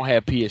still don't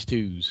have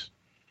PS2s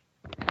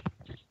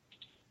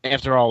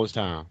after all this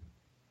time.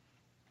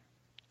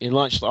 It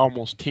launched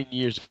almost 10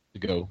 years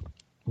ago.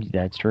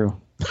 That's true.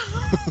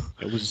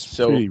 It was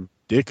So- pretty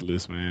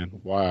ridiculous, man.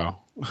 Wow.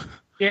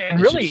 Yeah,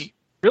 and really,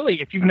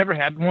 if you've never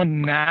had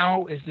one,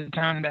 now is the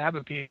time to have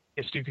a PS2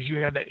 because you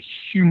have that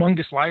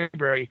humongous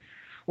library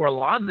where a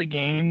lot of the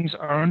games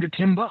are under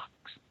 $10.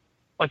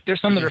 Like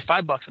there's some that are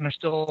 $5 and they're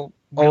still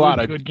A lot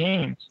really of- good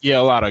games. Yeah,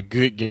 a lot of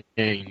good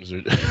games.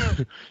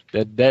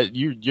 that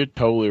you're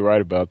totally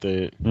right about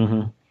that.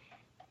 Mm-hmm.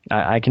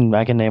 I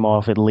can name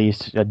off at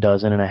least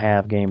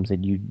 12.5 games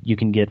that you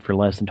can get for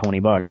less than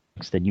 $20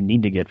 that you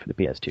need to get for the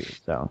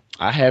PS2. So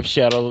I have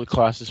Shadow of the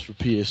Colossus for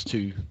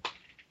PS2.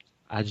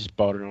 I just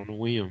bought it on a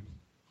whim.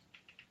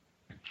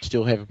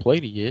 Still haven't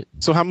played it yet.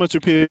 So how much are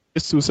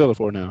PS2 selling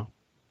for now?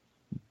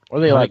 Are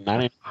they like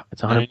 90?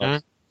 it's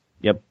 $100.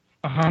 Yep.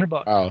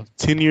 $100. Wow.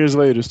 10 years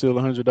later, still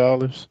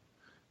 $100.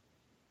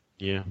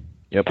 Yeah.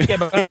 Yep. Yeah,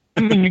 but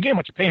I mean, you're getting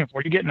what you're paying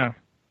for. You're getting a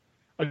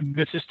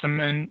good system,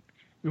 and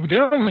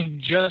they're only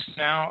just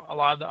now, a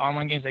lot of the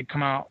online games that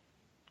come out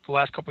for the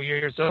last couple of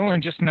years, they're only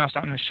just now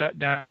starting to shut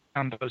down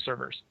those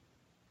servers.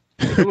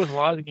 There was a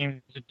lot of the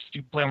games that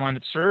you play online,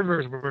 the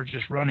servers were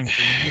just running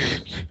for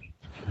years.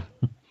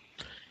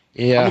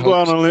 Yeah, I'm gonna go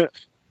on a limb.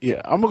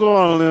 Yeah, I'm gonna go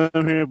on a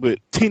limb here, but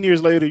 10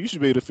 years later, you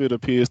should be able to fit a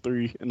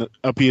PS3 and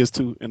a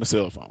PS2 and a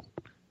cell phone.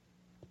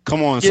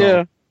 Come on, yeah,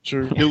 son.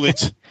 true. Do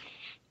it.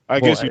 I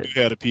Well, guess you do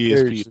have a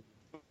PSP.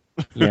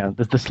 Yeah,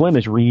 the Slim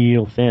is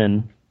real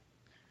thin.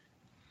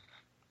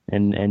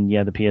 And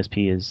yeah, the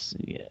PSP is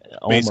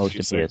almost a Basically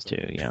the same.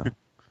 PS2, yeah.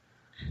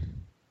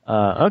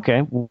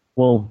 Okay,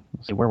 well,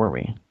 let's see, where were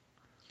we?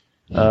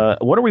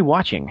 What are we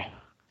watching?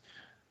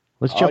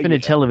 Let's jump into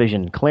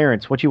television.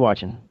 Clarence, what you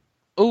watching?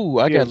 Oh,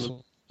 I Yeah, got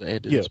some to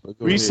add to Yeah, this, but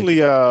go recently,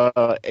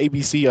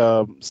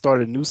 ABC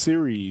started a new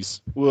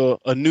series.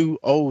 Well, a new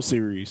old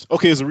series.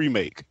 Okay, it's a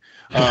remake.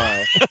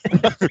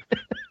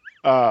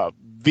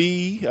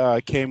 V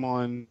came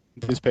on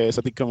this past.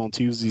 I think come on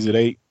Tuesdays at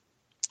 8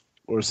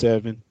 or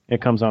 7.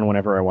 It comes on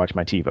whenever I watch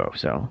my TiVo,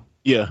 so.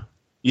 Yeah.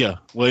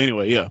 Well,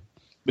 anyway, yeah.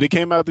 But it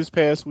came out this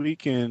past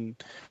week,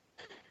 and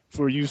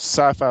for you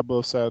sci-fi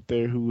buffs out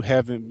there who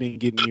haven't been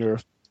getting your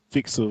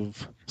fix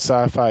of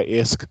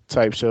sci-fi-esque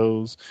type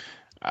shows,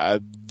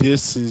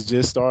 this is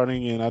just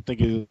starting, and I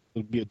think it'll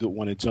be a good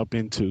one to jump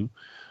into.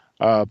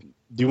 Do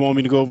you want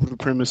me to go over the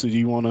premise, or do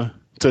you want to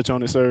touch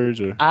on it, Serge?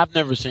 Or? I've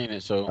never seen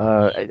it, so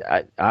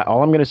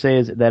All I'm going to say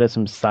is that is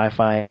some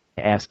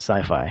sci-fi-ass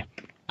sci-fi.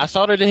 I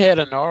saw that it had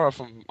Anara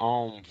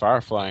from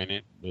Firefly in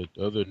it, but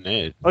other than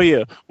that, Oh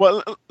yeah.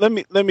 Well, let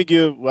me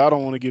give. Well, I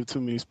don't want to give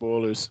too many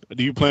spoilers.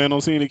 Do you plan on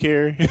seeing it,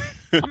 Carrie?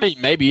 I mean,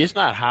 maybe it's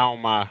not high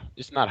on my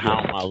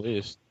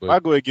list. But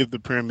I'll go ahead and give the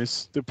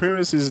premise. The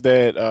premise is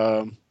that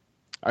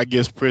I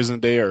guess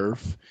present day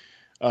Earth,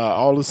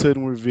 all of a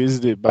sudden we're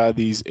visited by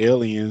these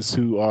aliens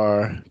who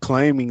are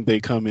claiming they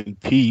come in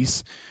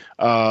peace.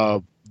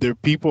 Their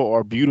people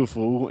are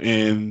beautiful,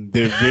 and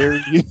they're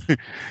very,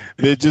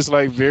 they're just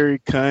like very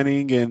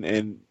cunning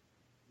and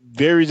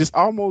very just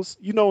almost,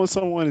 when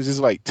someone is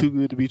just like too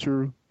good to be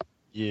true.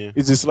 yeah,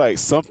 It's just like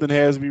something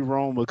has to be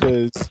wrong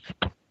because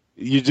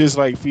you're just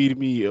like feeding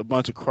me a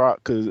bunch of crock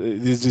because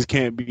this just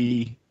can't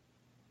be.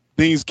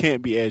 Things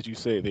can't be as you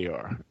say they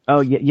are.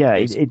 Oh yeah.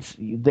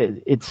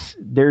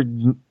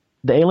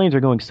 The aliens are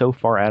going so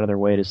far out of their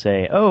way to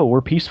say, "Oh,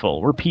 we're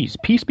peaceful. We're peace.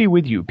 Peace be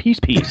with you. Peace,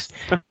 peace,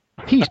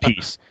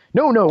 peace.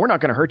 No, we're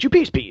not going to hurt you.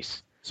 Peace,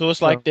 peace." so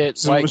it's like that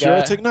So white much your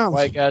guy,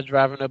 technology.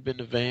 driving up in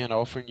the van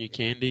offering you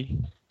candy.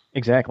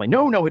 Exactly.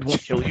 No, it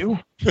won't kill you.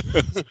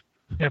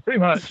 Yeah, pretty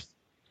much.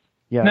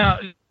 Yeah. Now,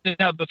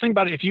 the thing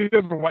about it, if you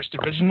ever watched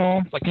the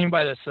original, like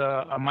anybody that's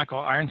a Michael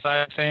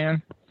Ironside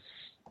fan,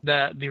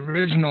 that the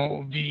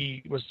original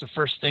V was the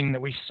first thing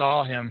that we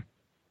saw him,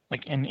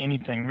 like in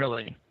anything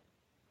really.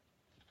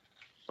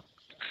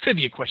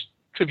 Trivia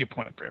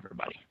point for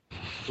everybody.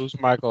 Who's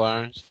Michael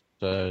Irons?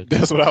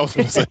 That's what I was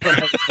going to say.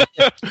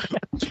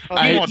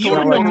 You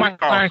don't know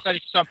Michael Ironside.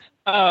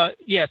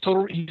 Yeah,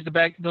 he's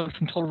the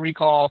from Total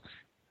Recall.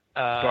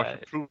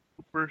 Starship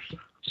Troopers.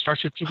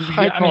 Starship Troopers.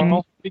 Hi, I mean,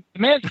 Carl. the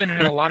man's been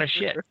in a lot of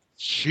shit.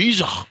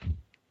 Jesus.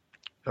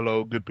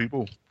 Hello, good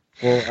people.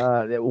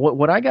 Well,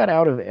 what I got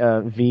out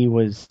of V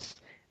was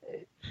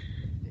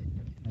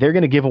they're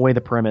going to give away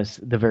the premise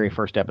the very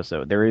first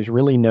episode. There is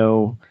really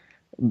no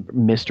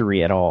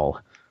mystery at all.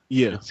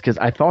 Yeah. Because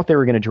I thought they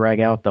were going to drag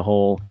out the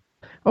whole,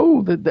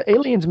 the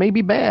aliens may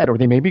be bad, or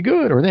they may be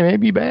good, or they may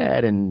be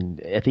bad, and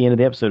at the end of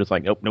the episode, it's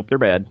like, nope, they're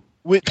bad.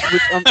 Which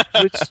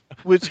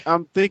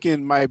I'm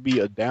thinking might be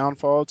a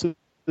downfall to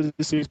the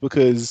series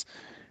because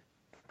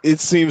it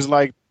seems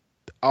like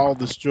all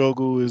the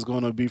struggle is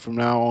going to be from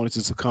now on. It's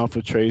just a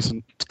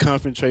confrontation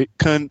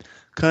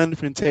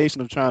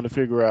of trying to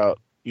figure out,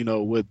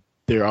 what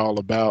they're all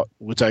about,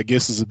 which I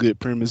guess is a good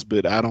premise,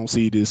 but I don't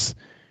see this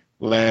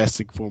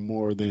lasting for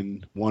more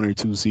than 1 or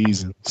 2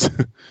 seasons.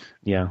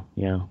 Yeah.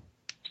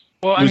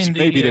 Well, I Which mean,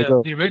 maybe they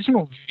go- the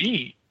original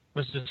V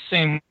was the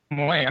same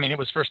way. I mean, it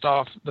was first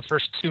off, the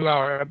first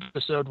 2-hour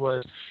episode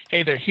was,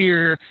 hey, they're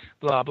here,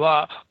 blah,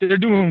 blah. They're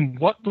doing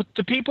what with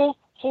the people?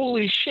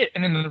 Holy shit.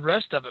 And then the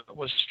rest of it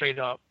was straight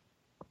up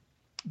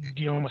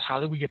dealing with how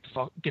do we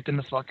get them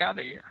the fuck out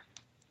of here.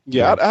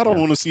 Yeah, I don't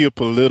want to see a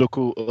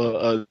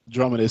political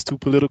drama that's too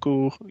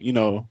political,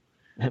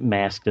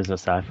 Masked as a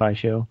sci-fi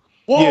show.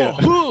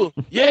 Whoa,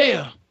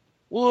 yeah.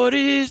 What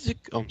is it?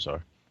 I'm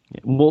sorry.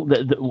 Well,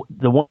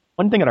 the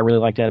one thing that I really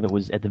liked out of it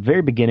was at the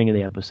very beginning of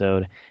the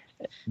episode,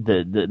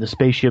 the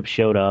spaceship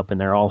showed up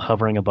and they're all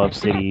hovering above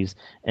cities,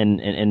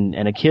 and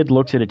a kid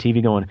looks at a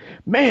TV going,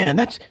 "Man,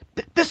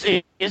 this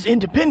is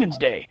Independence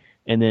Day."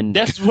 And then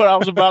That's what I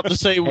was about to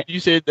say when you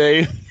said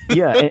Dave.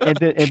 yeah, and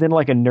then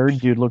like a nerd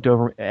dude looked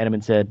over at him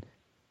and said,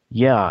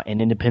 "Yeah,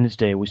 and Independence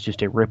Day was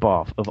just a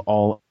ripoff of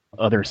all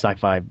other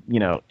sci-fi,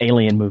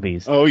 alien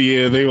movies." Oh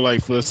yeah, they were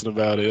like fussing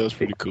about it. It was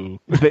pretty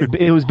cool. But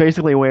it was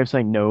basically a way of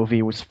saying, "No,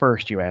 V was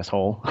first, you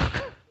asshole."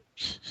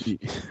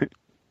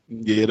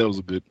 Yeah, that was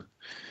a good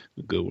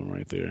one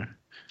right there.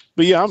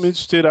 But yeah, I'm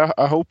interested.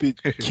 I hope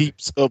it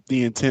keeps up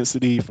the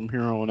intensity from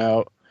here on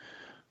out.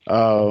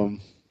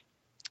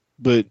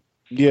 But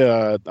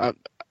yeah,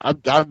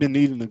 I've been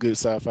needing a good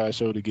sci-fi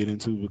show to get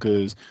into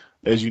because,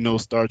 as you know,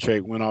 Star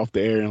Trek went off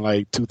the air in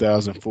like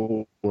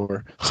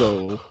 2004.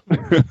 So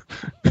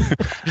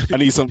I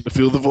need something to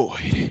fill the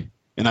void,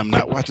 and I'm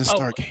not watching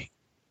Stargate.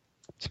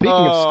 Speaking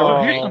of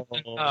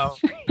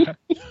Star Trek,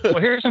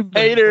 here's something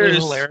Haters. really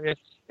hilarious.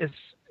 It's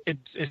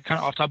kind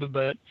of off topic,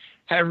 but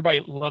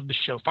everybody loved the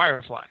show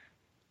Firefly.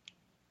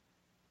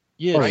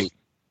 Yes. Right.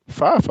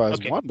 Firefly is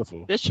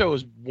wonderful. This show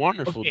is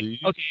wonderful,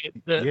 dude. Okay,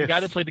 the guy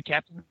that played the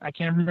captain, I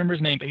can't remember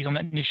his name, but he's on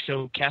that new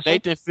show, Castle.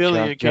 Nathan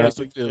Fillion.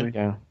 Castle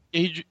Fillion.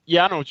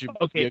 Yeah, I know what you.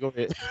 Okay. Yeah, go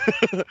ahead.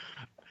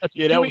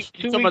 Yeah, that was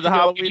some of the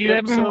Halloween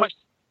episode.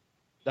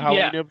 The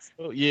Halloween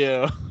episode.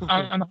 Yeah.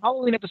 on the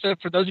Halloween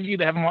episode, for those of you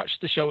that haven't watched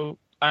the show,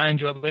 I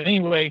enjoy it. But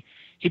anyway,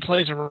 he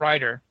plays a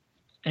writer,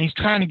 and he's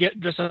trying to get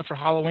dressed up for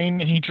Halloween,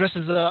 and he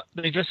dresses up.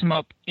 They dress him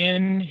up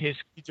in his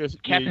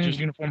captain's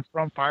uniform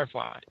from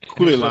Firefly.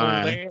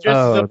 Quilline.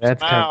 Oh,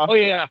 that's kind of, oh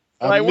yeah.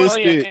 I missed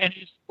it. And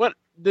what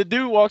the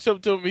dude walks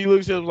up to him, he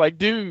looks at him like,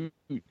 dude,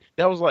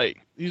 that was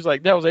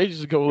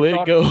ages ago. Let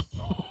it go.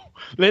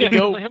 Let it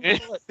go.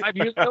 5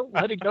 years ago,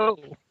 let it go.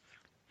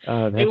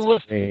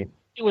 that's great.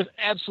 It was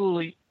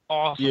absolutely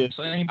awesome. Yeah.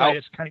 So anybody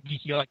that's kind of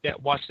geeky like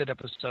that, watch that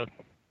episode.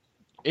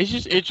 It's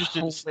just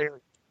interesting. It's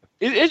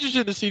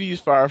interesting to see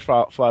these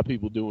Firefly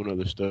people doing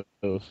other stuff.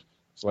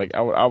 It's like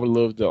I would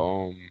love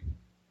to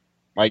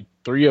like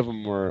 3 of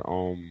them were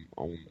on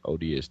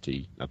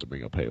ODST. Not to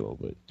bring up Halo,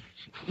 but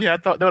Yeah, I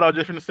thought that. I was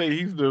just going to say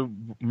he's the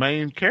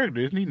main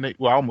character, isn't he?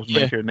 Well, almost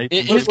main character.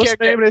 Nathan. What's the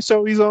name of that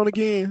show he's on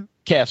again?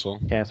 Castle.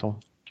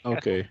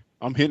 Okay,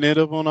 I'm hitting it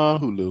up on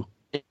Hulu.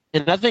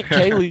 And I think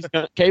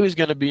Kaylee's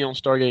gonna be on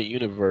Stargate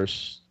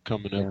Universe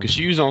coming up because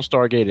she was on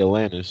Stargate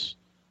Atlantis.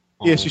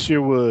 Yeah, she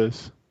sure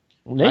was.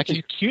 She's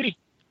a cutie.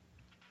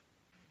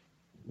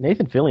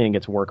 Nathan Fillion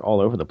gets work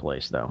all over the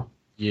place, though.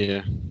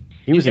 Yeah.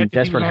 He was in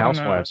Desperate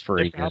Housewives for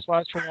a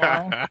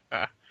while.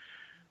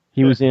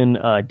 He was in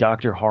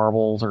Dr.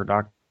 Horribles or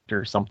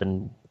Dr.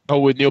 something. Oh,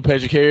 with Neil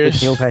Patrick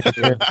Harris? Neil Patrick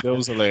Harris. That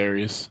was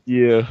hilarious.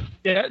 Yeah.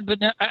 Yeah, but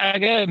I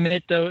gotta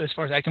admit, though, as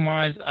far as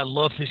acting-wise, I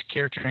love his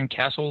character in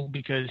Castle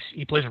because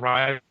he plays a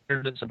writer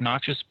that's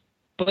obnoxious,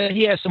 but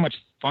he has so much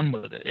fun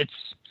with it.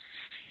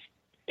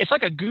 It's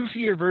like a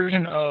goofier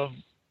version of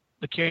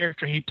the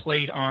character he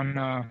played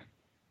on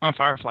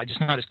Firefly,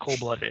 just not as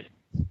cold-blooded.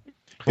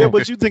 Yeah,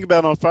 but you think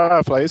about on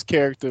Firefly, his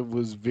character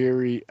was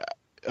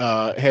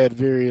had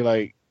very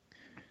like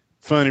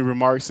funny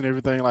remarks and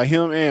everything. Like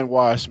him and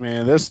Wash,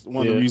 man, that's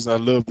one of the reasons I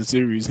love the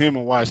series. Him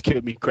and Wash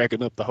kept me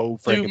cracking up the whole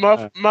freaking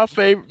time.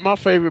 My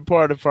favorite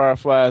part of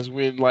Firefly is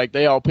when like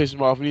they all piss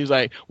him off and he's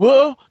like,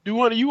 "Well, do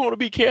one of you want to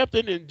be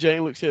captain?" And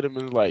Jane looks at him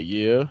and is like,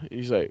 "Yeah." And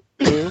he's like,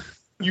 "Well,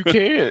 you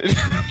can."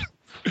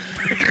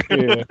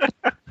 Yeah.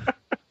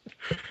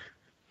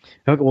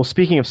 Okay, well,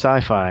 speaking of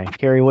sci-fi,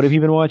 Carrie, what have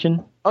you been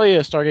watching? Oh yeah,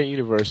 Stargate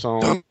Universe.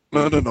 No.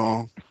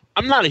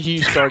 I'm not a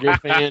huge Stargate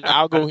fan.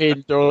 I'll go ahead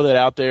and throw that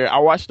out there. I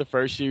watched the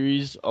first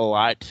series a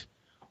lot,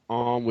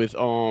 with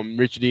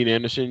Richard Dean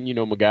Anderson. You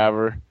know,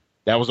 MacGyver.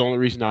 That was the only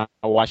reason I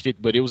watched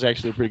it, but it was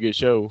actually a pretty good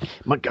show.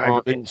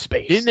 MacGyver in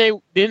space.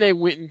 Then they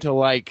went into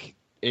like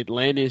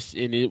Atlantis,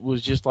 and it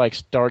was just like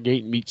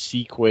Stargate meets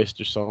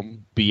Sequest or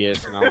some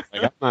BS, and I was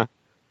like,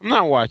 I'm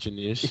not watching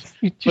this.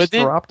 You just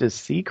dropped a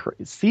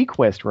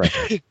Sequest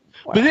record.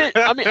 Wow. But then,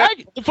 I mean,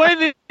 the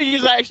funny thing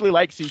is I actually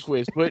like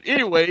Sequest. But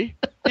anyway,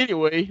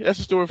 that's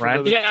a story for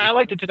another. Yeah, I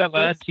liked it to that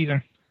last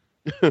season.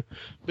 But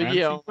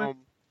yeah,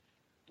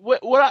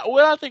 what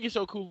I think is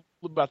so cool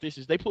about this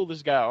is they pulled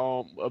this guy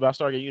about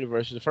Stargate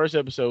Universe. In the first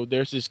episode,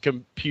 there's this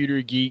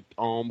computer geek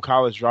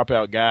college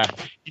dropout guy.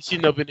 He's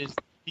sitting up in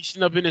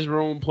his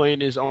room playing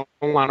his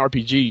online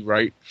RPG,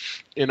 right?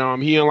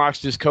 And he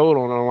unlocks this code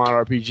on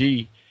online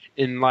RPG.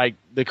 And like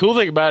the cool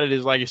thing about it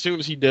is like as soon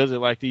as he does it,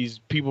 like these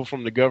people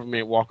from the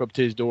government walk up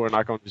to his door and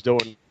knock on his door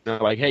and they're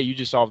like, "Hey, you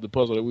just solved the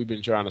puzzle that we've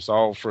been trying to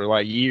solve for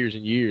like years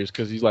and years,"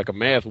 because he's like a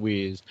math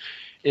whiz.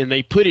 And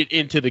they put it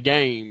into the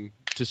game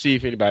to see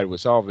if anybody would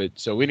solve it.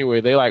 So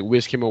anyway, they like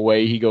whisk him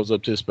away. He goes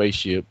up to a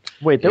spaceship.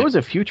 Wait, there was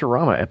a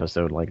Futurama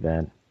episode like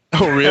that.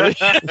 Oh really?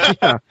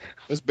 Yeah.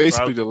 That's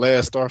basically the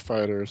last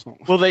Starfighter or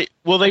something. Well, they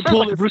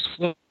pulled like a Bruce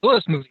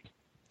Willis movie.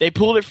 They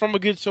pulled it from a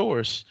good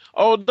source.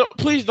 Oh,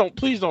 please don't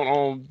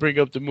bring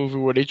up the movie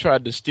where they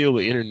tried to steal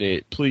the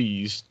internet.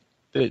 Please,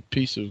 that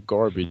piece of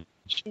garbage.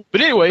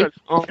 But anyway,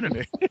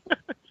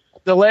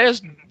 the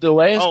last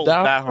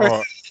Die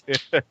Hard.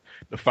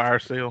 The fire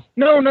sale.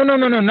 No,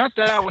 not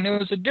that one. It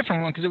was a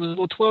different one because it was a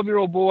little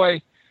 12-year-old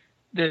boy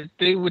that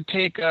they would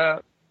take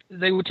some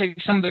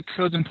of the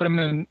codes and put them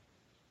in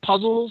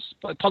puzzles,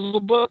 like puzzle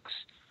books,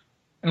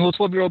 and the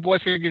little 12-year-old boy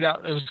figured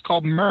out it was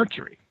called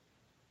Mercury.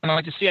 And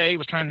like the CIA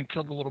was trying to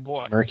kill the little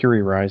boy.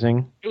 Mercury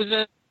Rising? It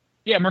was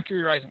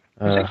Mercury Rising.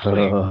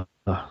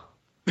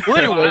 Well,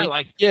 anyway, I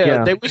like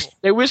Yeah.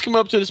 they whisk him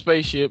up to the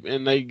spaceship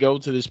and they go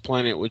to this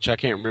planet, which I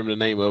can't remember the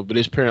name of, but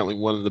it's apparently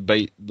one of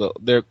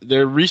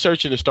they're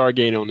researching the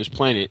Stargate on this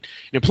planet.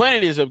 And the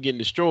planet ends up getting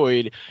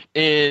destroyed,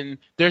 and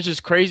there's this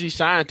crazy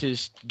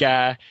scientist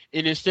guy,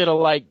 and instead of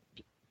like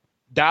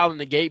dialing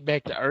the gate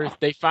back to Earth,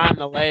 they find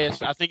the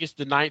last, I think it's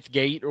the ninth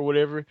gate or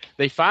whatever.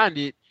 They find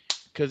it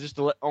because it's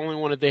the only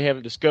one that they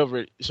haven't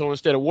discovered. So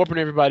instead of warping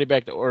everybody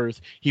back to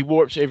Earth, he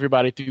warps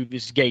everybody through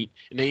this gate,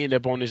 and they end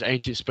up on this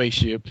ancient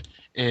spaceship.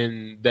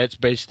 And that's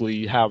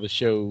basically how the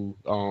show.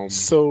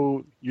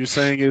 So you're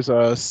saying it's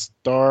a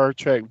Star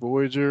Trek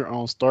Voyager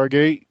on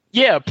Stargate?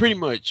 Yeah, pretty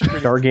much.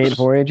 Stargate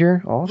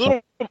Voyager.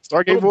 Awesome. Little,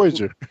 Stargate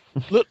Voyager.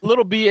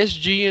 little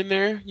BSG in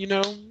there,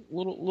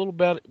 little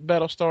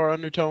Battlestar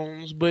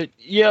undertones, but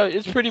yeah,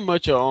 it's pretty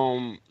much a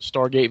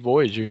Stargate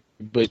Voyager.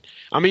 But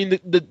I mean,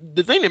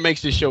 the thing that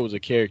makes this show is a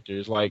character.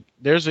 Is like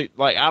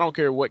I don't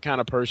care what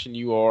kind of person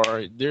you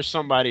are, there's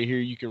somebody here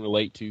you can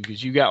relate to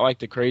because you got like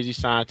the crazy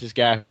scientist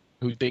guy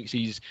who thinks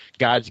he's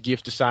God's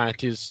gift to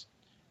scientists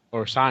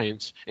or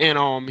science, and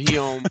he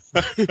and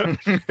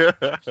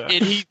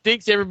he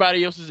thinks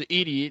everybody else is an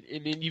idiot.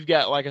 And then you've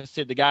got, like I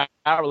said, the guy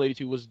I related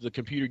to was the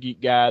computer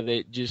geek guy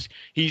that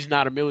he's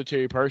not a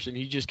military person.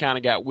 He just kind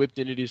of got whipped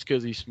into this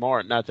because he's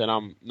smart. Not that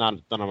I'm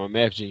a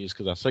math genius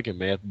because I suck at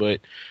math, but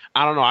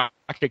I don't know. I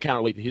could kind of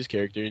relate to his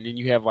character. And then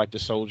you have like the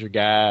soldier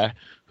guy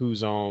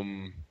who's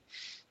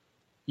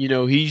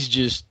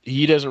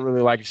he doesn't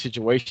really like the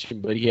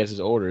situation, but he has his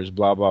orders,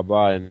 blah blah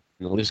blah, and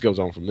the list goes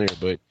on from there.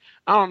 But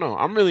I don't know.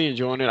 I'm really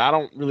enjoying it. I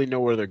don't really know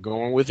where they're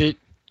going with it,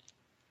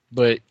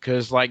 but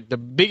because like the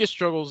biggest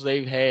struggles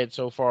they've had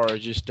so far are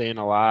just staying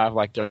alive.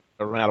 Like they'll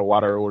run out of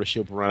water or the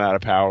ship will run out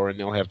of power, and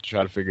they'll have to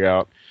try to figure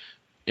out.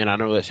 And I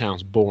know that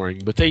sounds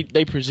boring, but they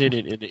present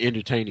it in an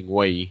entertaining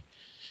way.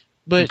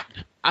 But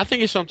I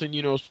think it's something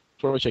it's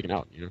worth checking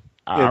out.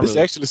 This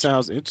actually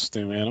sounds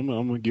interesting, man. I'm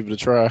gonna give it a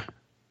try.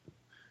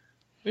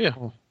 Yeah.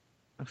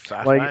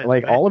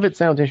 Like all of it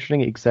sounds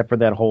interesting except for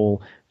that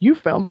whole "you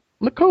found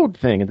the code"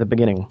 thing at the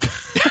beginning.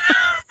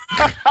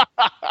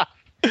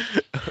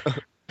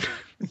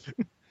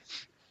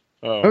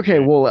 Okay,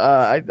 man. well,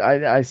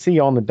 I see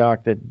on the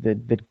dock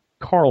that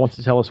Carl wants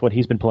to tell us what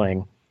he's been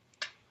playing.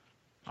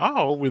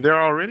 Oh, we're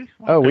there already?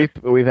 Oh,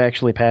 we've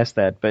actually passed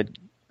that, but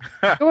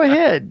go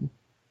ahead.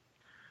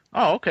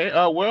 Oh, okay.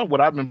 Well,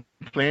 what I've been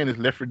playing is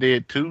Left 4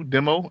 Dead 2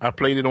 demo. I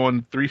played it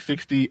on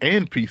 360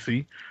 and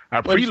PC. I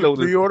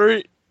preloaded. Pre-order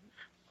it?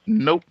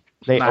 Nope.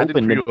 They I didn't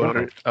opened it.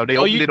 pre-order it. Oh, they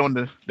opened it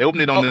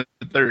on the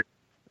 3rd.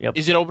 Yep.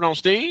 Is it open on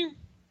Steam?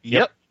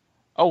 Yep.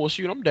 Oh, well,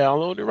 shoot, I'm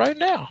downloading it right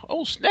now.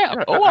 Oh, snap.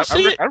 Right. Oh, I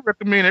see it. I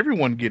recommend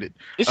everyone get it.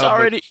 It's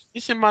already,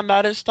 it's in my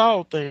not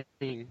installed thing.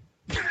 In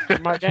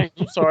my game.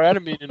 I'm sorry, I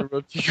didn't mean to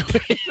interrupt you.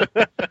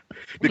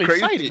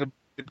 The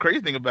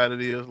crazy thing about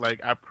it is, like,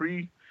 I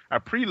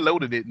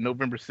preloaded it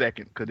November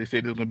 2nd because they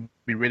said it was going to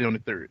be ready on the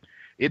 3rd.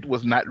 It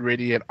was not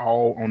ready at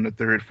all on the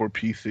 3rd for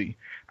PC.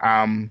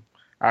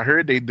 I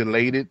heard they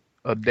delayed it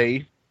a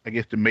day. I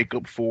guess to make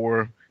up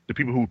for the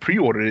people who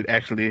pre-ordered it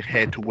actually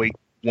had to wait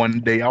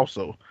one day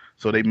also.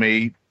 So they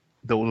made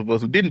those of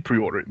us who didn't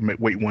pre-order it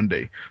wait one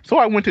day. So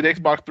I went to the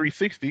Xbox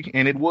 360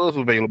 and it was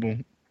available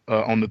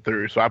on the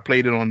 3rd. So I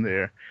played it on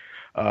there.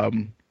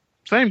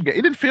 Same game.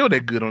 It didn't feel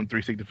that good on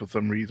 360 for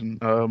some reason.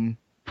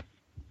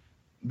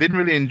 Didn't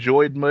really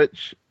enjoy it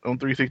much on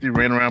 360.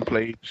 Ran around,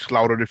 played,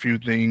 slaughtered a few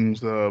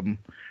things,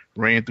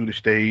 ran through the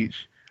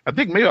stage. I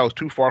think maybe I was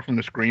too far from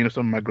the screen or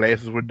something. My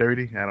glasses were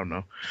dirty. I don't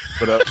know.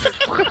 But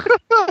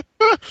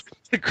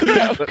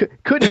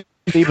Couldn't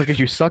be because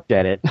you sucked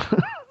at it.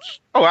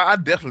 oh, I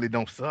definitely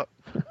don't suck.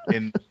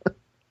 And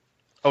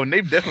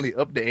they've definitely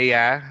upped the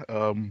AI.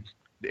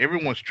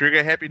 Everyone's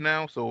trigger happy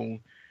now, so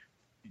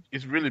you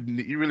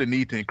really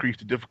need to increase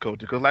the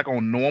difficulty because like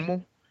on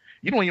normal,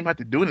 you don't even have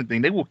to do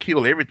anything. They will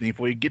kill everything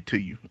before they get to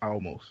you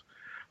almost.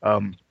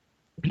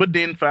 But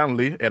then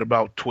finally at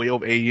about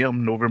 12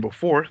 a.m. November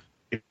 4th,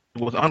 it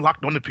was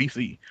unlocked on the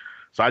PC.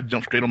 So I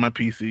jumped straight on my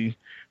PC,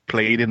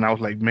 played it, and I was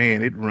like,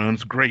 man, it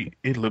runs great.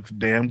 It looks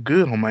damn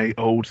good on my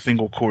old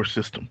single core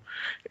system.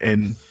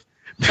 And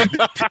but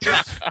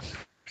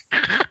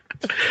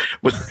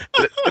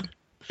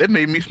that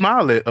made me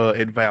smile at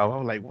Valve. I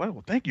was like,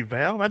 well, thank you,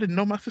 Valve. I didn't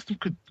know my system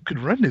could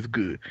run this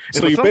good.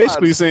 So you're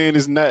basically saying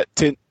it's not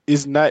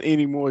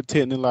any more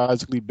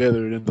technologically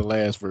better than the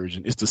last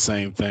version. It's the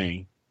same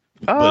thing.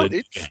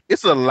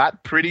 It's a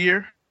lot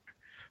prettier.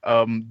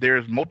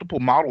 There's multiple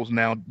models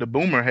now.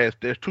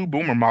 There's 2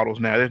 Boomer models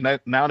now.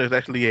 There's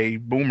actually a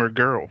Boomer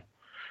girl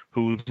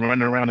who's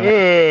running around.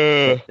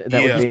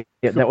 That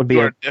would be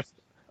a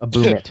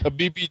Boomit. A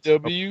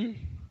BBW.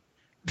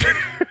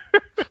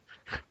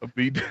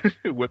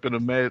 a weapon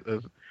of mass.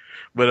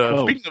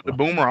 But speaking of the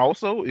Boomer,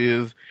 also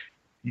is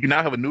you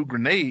now have a new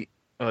grenade.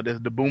 That's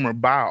the Boomer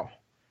Bow,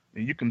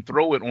 and you can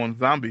throw it on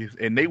zombies,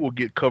 and they will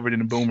get covered in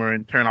the Boomer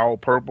and turn all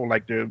purple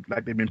like they've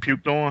been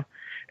puked on.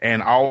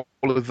 And all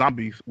the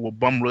zombies will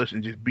bum rush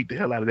and just beat the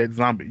hell out of that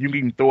zombie. You can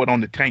even throw it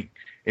on the tank,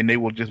 and they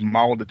will just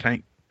maul the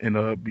tank and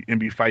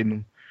be fighting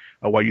them.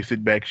 while you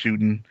sit back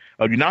shooting.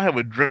 You now have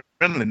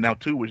adrenaline now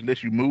too, which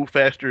lets you move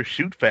faster,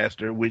 shoot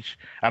faster. Which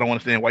I don't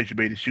understand why you should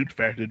be able to shoot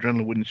faster.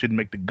 Adrenaline shouldn't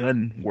make the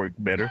gun work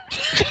better.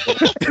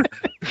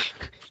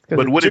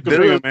 But what it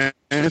does, man,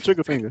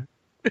 trigger finger.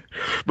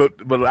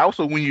 But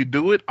also when you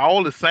do it,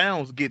 all the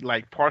sounds get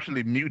like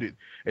partially muted,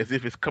 as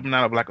if it's coming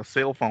out of like a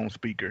cell phone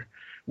speaker,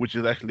 which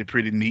is actually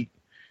pretty neat.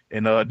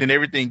 And then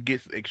everything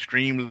gets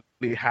extremely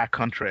high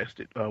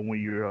contrasted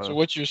when you're. So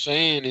what you're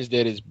saying is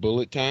that it's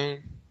bullet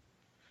time?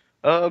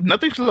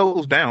 Nothing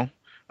slows down.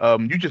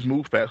 You just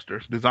move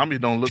faster. The zombies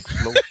don't look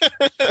slow.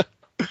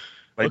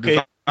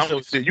 Okay.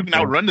 You can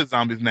outrun the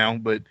zombies now,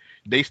 but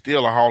they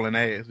still are hauling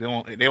ass. They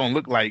don't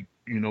look like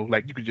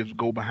like you could just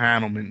go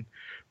behind them and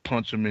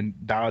punch them and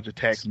dodge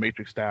attacks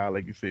Matrix style,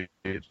 like you said.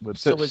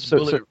 But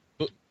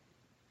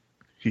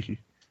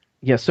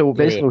yeah. So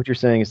basically, what you're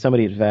saying is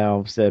somebody at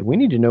Valve said we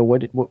need to know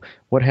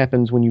what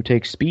happens when you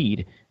take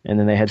speed, and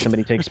then they had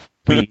somebody take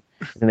speed,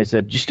 and they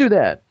said just do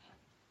that.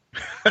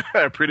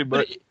 Pretty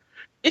much.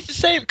 It's the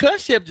same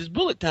concept as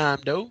bullet time,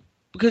 though,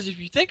 because if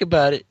you think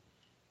about it,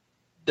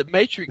 the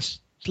Matrix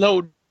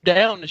slowed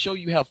down to show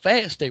you how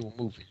fast they were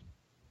moving.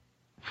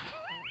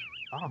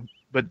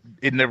 But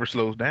it never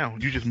slows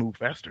down. You just move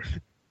faster.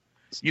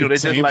 They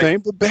just same thing,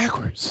 but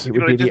backwards.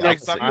 It's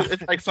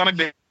like Sonic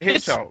the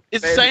Hedgehog.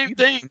 It's the same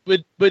thing,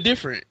 but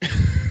different.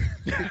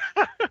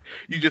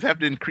 You just have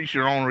to increase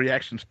your own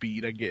reaction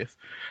speed, I guess.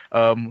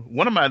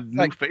 One of my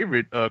new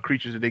favorite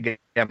creatures that they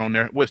got on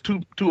there was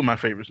two of my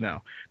favorites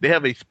now. They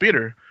have a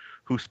spitter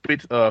who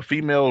spits a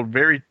female,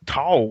 very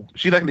tall.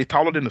 She's actually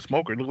taller than the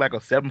smoker. Looked like a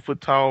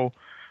 7-foot tall.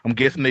 I'm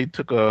guessing they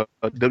took a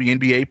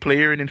WNBA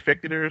player and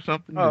infected her or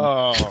something.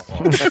 Oh.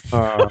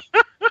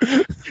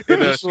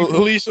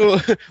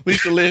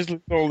 Lisa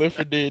Leslie on Left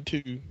 4 Dead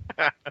 2.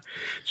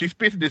 She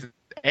spits this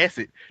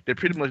acid that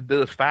pretty much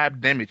does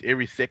 5 damage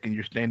every second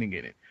you're standing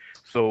in it.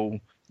 So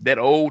that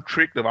old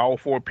trick of all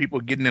 4 people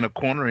getting in a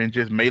corner and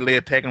just melee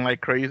attacking like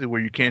crazy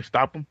where you can't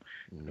stop them,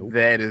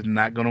 that is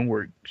not going to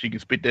work. She can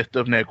spit that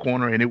stuff in that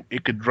corner and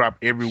it could drop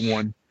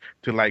everyone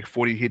to like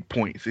 40 hit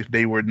points if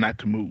they were not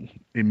to move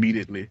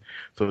immediately.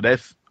 So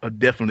that's they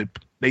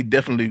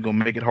definitely going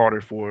to make it harder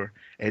for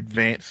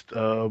advanced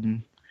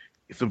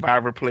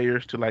survivor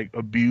players to like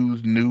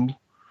abuse new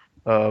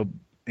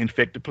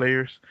infected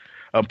players.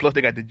 Plus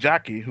they got the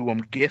jockey, who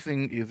I'm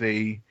guessing is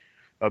a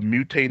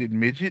mutated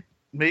midget,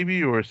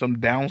 maybe, or some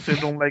Down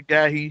syndrome like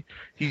guy.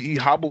 He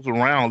hobbles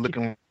around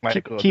looking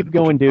like. Keep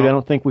going, dude. I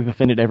don't think we've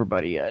offended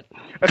everybody yet.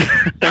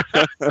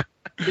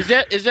 Is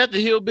that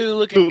the hillbilly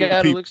looking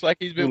guy that looks like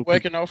he's been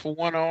waking off with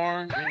one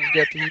arm and he's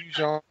got the huge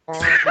arm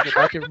to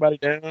knock everybody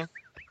down?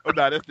 Oh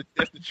no, that's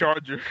the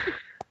Charger.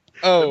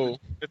 Oh,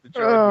 that's the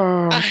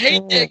Charger. I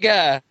hate that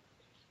guy.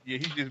 Yeah,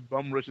 he just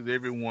bum rushes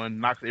everyone,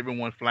 knocks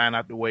everyone flying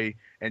out the way,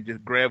 and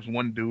just grabs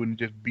one dude and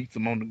just beats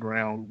him on the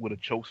ground with a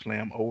choke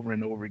slam over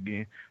and over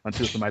again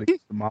until somebody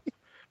gets him off.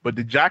 But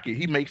the jockey,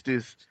 he makes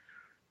this.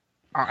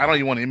 I don't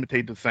even want to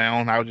imitate the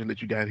sound. I'll just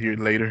let you guys hear it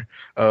later.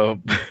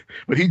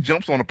 But he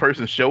jumps on a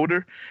person's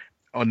shoulder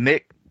or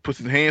neck, puts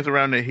his hands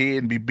around their head,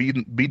 and be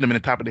beating them in the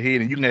top of the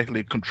head, and you can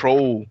actually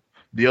control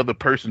the other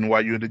person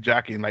while you're the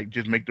jockey and like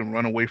just make them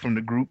run away from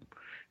the group,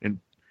 and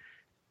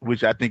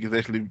which I think is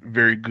actually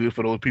very good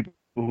for those people.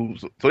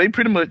 So they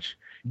pretty much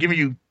giving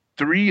you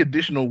 3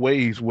 additional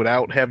ways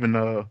without having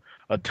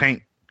a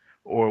tank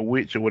or a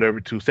witch or whatever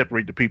to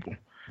separate the people.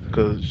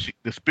 Because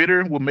the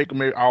spitter will make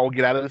them all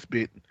get out of the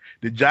spit.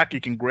 The jockey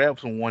can grab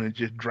someone and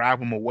just drive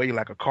them away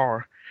like a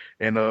car,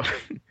 and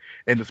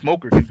and the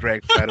smoker can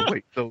drag the side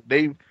away. So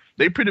they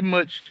pretty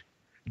much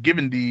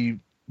given the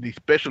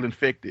special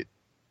infected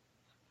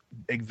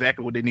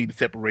exactly what they need to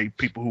separate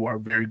people who are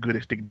very good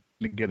at sticking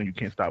together. You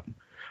can't stop them.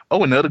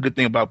 Oh, another good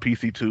thing about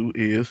PC2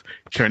 is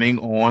turning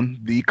on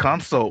the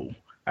console.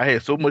 I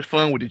had so much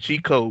fun with the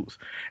cheat codes.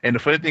 And the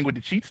funny thing with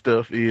the cheat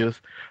stuff is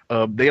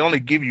they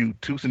only give you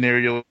 2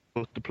 scenarios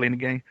to play in the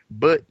game.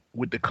 But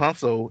with the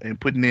console and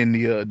putting in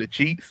the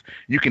cheats,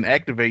 you can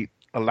activate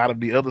a lot of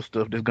the other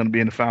stuff that's going to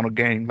be in the final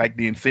game, like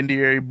the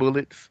incendiary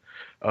bullets.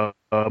 You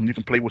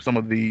can play with some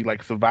of the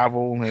like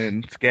survival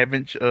and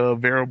scavenge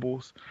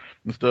variables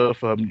and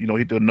stuff.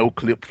 Hit the no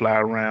clip, fly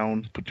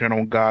around, turn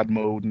on God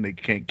mode, and they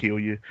can't kill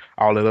you.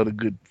 All that other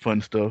good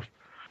fun stuff.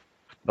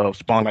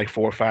 Spawn like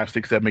 4, 5,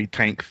 6, 7, 8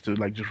 tanks to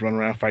like just run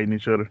around fighting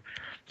each other.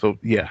 So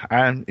yeah,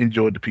 I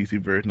enjoyed the PC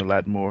version a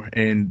lot more,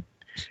 and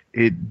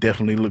it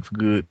definitely looks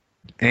good.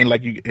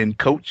 And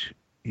Coach,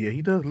 yeah,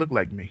 he does look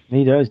like me.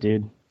 He does,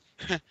 dude.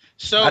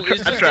 So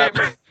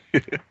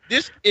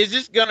this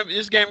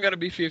game gonna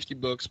be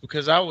 $50?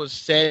 Because I was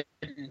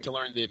saddened to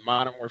learn that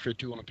Modern Warfare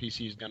 2 on a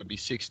PC is gonna be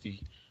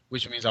 $60,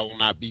 which means I will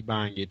not be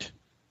buying it.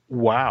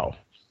 Wow.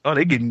 Oh,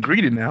 they're getting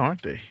greedy now,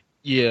 aren't they?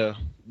 Yeah,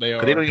 they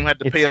are. They don't even have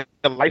to pay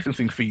a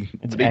licensing fee.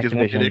 They just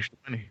want that extra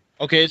money.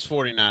 Okay, it's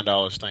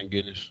 $49. Thank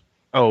goodness.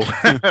 Oh,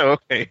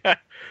 okay.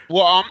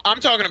 Well, I'm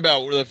talking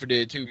about Left 4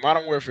 Dead 2.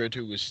 Modern Warfare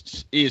 2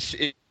 is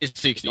 60. It's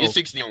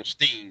 60 on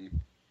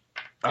Steam.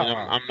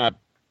 And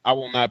I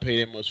will not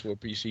pay that much for a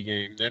PC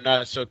game. They're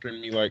not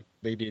suckering me like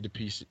they did the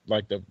PC.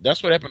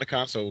 That's what happened to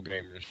console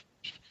gamers.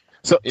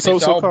 So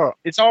Carl,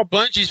 it's all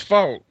Bungie's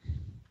fault.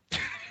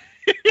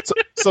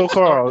 so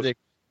Carl,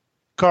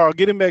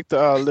 getting back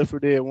to Left 4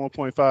 Dead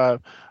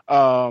 1.5.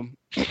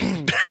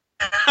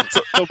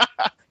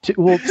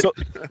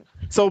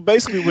 So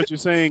basically, what you're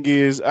saying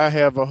is I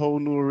have a whole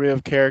new array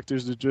of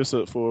characters to dress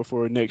up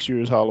for next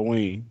year's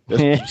Halloween.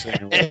 That's what you're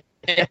saying, right?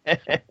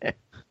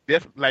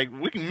 Like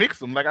we can mix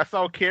them. Like I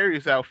saw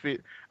Carrie's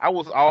outfit. I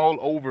was all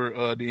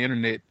over the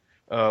internet.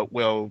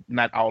 Well,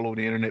 not all over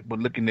the internet, but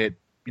looking at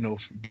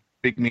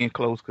big men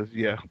clothes because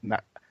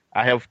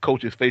I have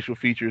Coach's facial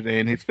features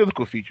and his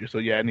physical features. So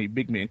yeah, I need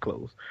big men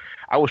clothes.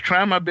 I was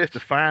trying my best to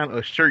find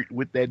a shirt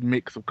with that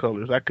mix of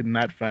colors. I could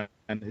not find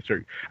that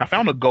shirt. I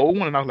found a gold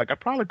one and I was like, I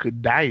probably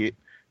could dye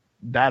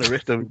the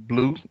rest of it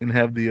blue and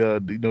have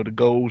the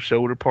gold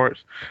shoulder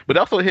parts. But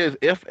also it has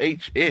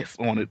FHS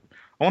on it.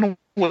 I don't know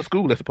what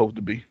school that's supposed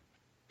to be.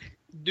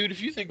 Dude,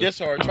 if you think that's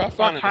hard, try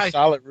finding a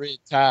solid red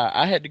tie.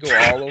 I had to go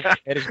all over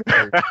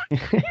Gettysburg.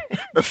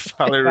 A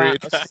solid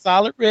red tie. A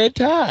solid red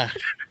tie.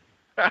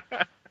 I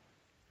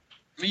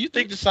mean, you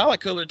think the solid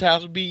colored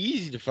ties would be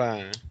easy to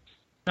find?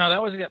 No,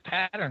 that was got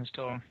patterns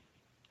to them.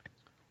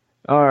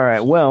 All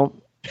right. Well,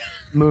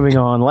 moving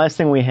on. Last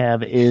thing we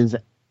have is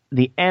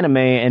the anime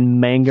and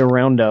manga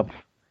roundup.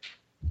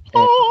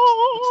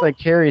 Looks like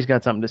Carrie's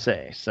got something to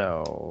say,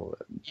 so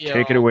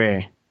take it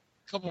away.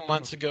 A couple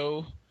months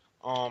ago,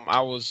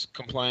 I was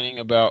complaining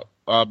about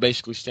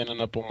basically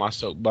standing up on my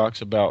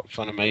soapbox about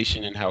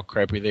Funimation and how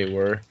crappy they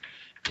were,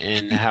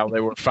 and how they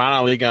were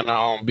finally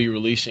gonna be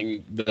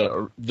releasing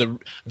the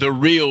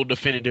real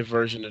definitive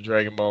version of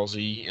Dragon Ball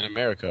Z in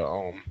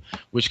America,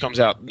 which comes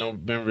out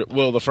November.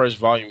 Well, the first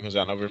volume comes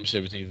out November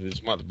 17th of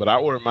this month, but I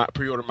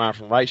pre-ordered mine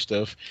from Right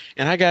Stuff,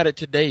 and I got it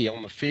today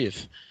on the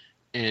 5th,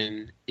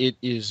 and it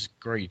is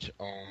great.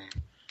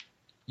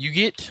 You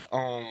get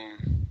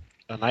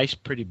a nice,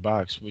 pretty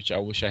box, which I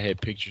wish I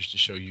had pictures to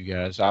show you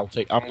guys. I'm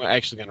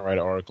actually going to write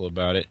an article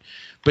about it.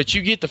 But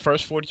you get the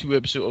first 42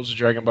 episodes of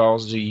Dragon Ball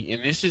Z,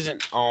 and this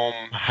isn't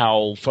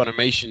how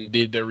Funimation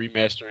did their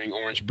remastering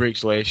Orange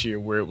Bricks last year,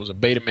 where it was a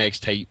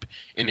Betamax tape,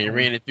 and they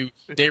ran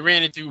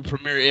it through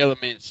Premiere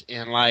Elements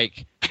and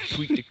like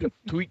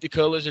tweaked the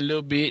colors a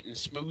little bit and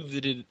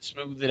smoothed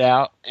it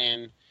out.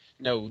 And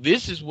no,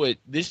 this is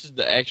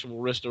the actual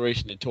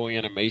restoration that Toei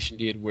Animation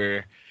did,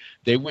 where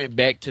they went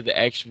back to the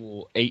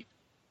actual 8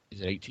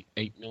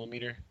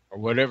 millimeter or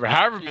whatever,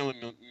 however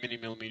many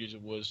millimeters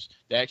it was,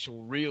 the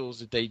actual reels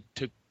that they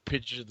took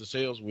pictures of the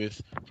cells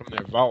with from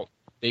their vault.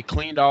 They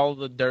cleaned all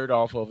the dirt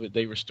off of it.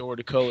 They restored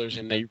the colors,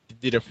 and they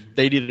did a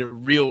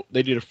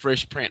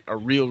fresh print, a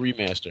real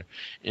remaster.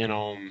 And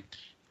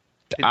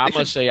I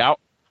must say, I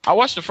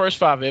watched the first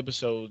 5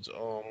 episodes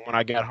when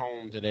I got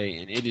home today,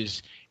 and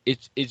it's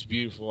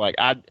beautiful. Like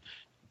I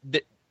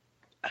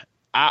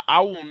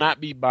will not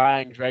be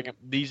buying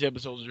these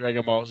episodes of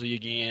Dragon Ball Z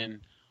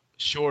again,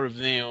 short of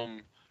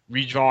them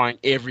redrawing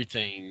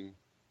everything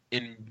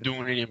and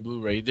doing it in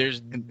Blu-ray.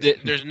 There's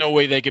no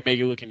way they could make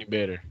it look any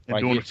better. And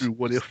doing it through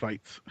what if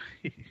fights.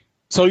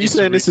 So you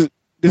saying this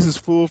is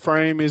full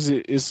frame? Is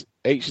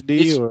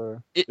HD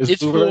or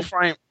it's full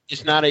frame?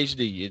 It's not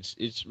HD.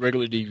 It's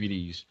regular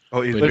DVDs.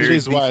 Oh,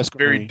 it's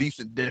very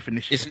decent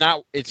definition. It's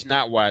not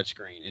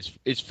widescreen.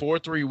 It's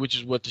 4:3, which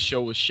is what the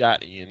show was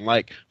shot in.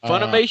 Like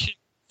Funimation.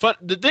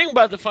 The thing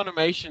about the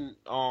Funimation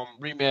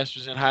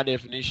remasters in high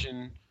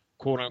definition,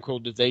 quote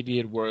unquote, that they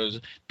did was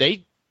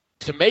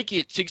to make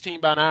it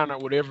 16:9 or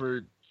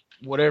whatever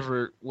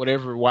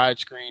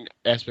widescreen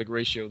aspect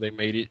ratio they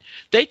made it,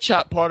 they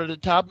chopped part of the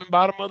top and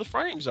bottom of the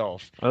frames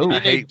off. Oh, I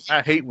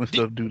hate when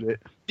stuff do that.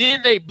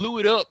 Then they blew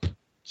it up.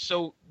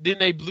 So it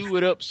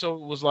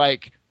was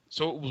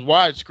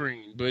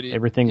widescreen, but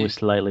everything was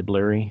slightly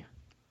blurry.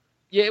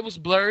 Yeah, it was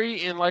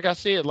blurry, and like I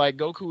said, like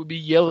Goku would be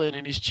yelling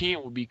and his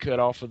chin would be cut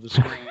off of the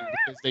screen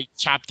because they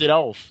chopped it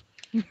off.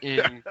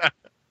 And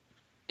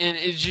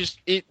it's just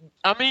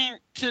I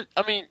think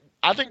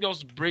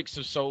those bricks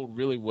have sold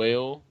really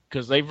well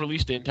because they've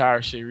released the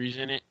entire series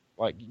in it.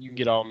 Like you can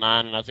get all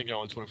 9, and I think they're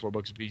only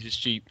 $24 a piece. It's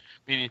cheap.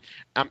 Meaning,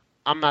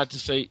 I'm not to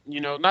say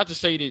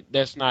that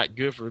that's not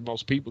good for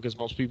most people because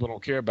most people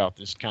don't care about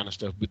this kind of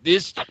stuff. But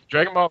this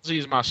Dragon Ball Z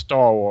is my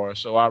Star Wars,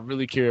 so I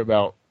really care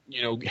about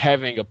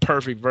having a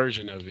perfect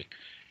version of it.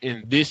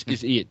 And this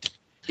is it.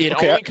 It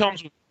only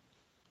comes with.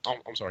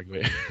 I'm sorry. Go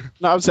ahead.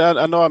 No, I'm saying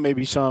I know I may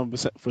be Sean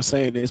for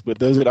saying this, but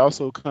does it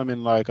also come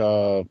in like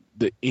the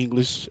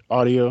English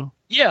audio?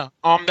 Yeah.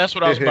 That's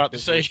what I was about to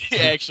say.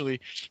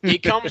 Actually,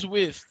 it comes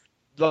with.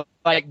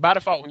 Like by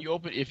default,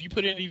 if you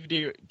put in a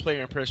DVD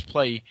player and press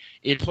play,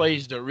 it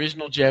plays the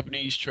original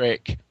Japanese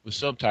track with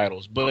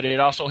subtitles, but it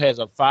also has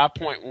a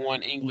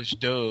 5.1 English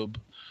dub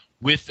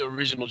with the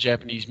original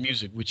Japanese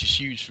music, which is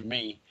huge for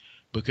me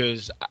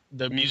because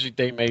the music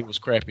they made was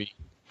crappy,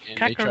 and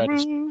they tried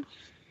to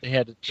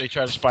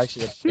spice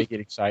it up to make it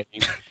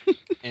exciting.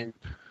 And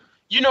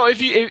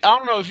I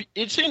don't know if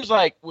it seems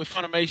like with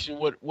Funimation,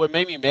 what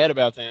made me mad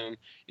about them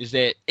is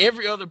that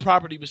every other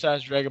property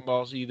besides Dragon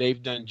Ball Z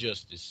they've done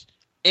justice.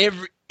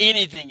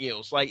 anything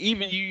else. Like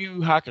even Yu Yu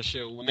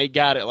Hakusho, when they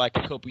got it like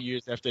a couple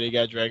years after they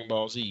got Dragon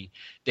Ball Z,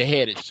 they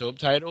had it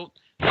subtitled.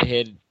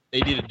 They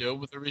did a dub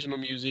with original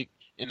music,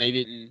 and they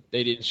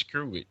didn't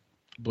screw it.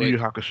 But Yu Yu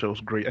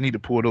Hakusho's great. I need to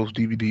pull those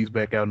DVDs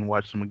back out and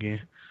watch them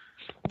again.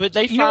 But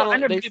they I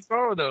never did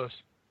borrow those.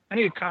 I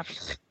need a copy.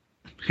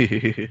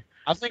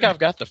 I think I've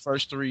got the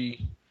first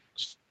 3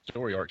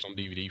 story arcs on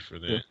DVD for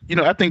that.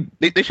 I think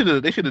they should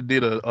have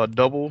did a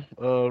double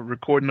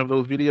recording of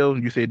those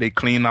videos. You said they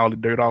cleaned all the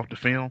dirt off the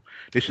film.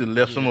 They should have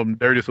left some of them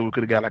dirty so we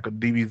could have got like a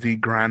DVZ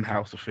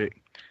grindhouse effect.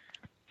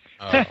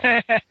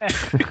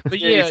 But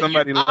yeah,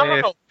 somebody I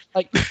don't know.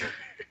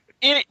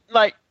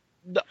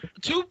 The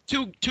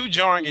two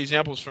jarring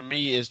examples for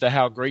me as to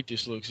how great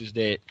this looks is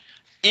that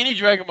any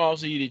Dragon Ball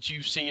Z that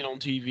you've seen on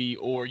TV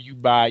or you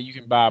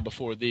can buy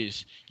before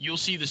this, you'll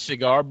see the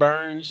cigar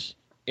burns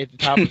at the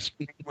top of the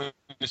screen when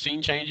the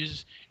scene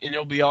changes, and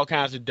there'll be all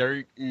kinds of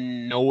dirt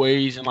and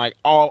noise, and like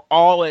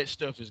all that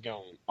stuff is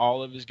gone.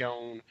 All of it's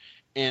gone.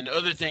 And the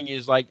other thing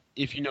is, like,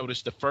 if you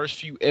notice, the first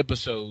few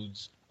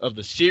episodes of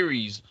the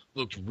series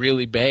looked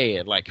really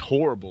bad, like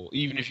horrible.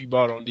 Even if you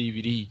bought it on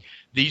DVD,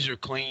 these are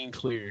clean,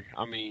 clear.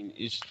 I mean,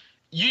 it's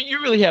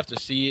you really have to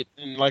see it.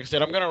 And like I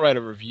said, I'm gonna write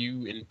a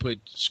review and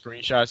put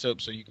screenshots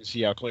up so you can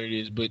see how clear it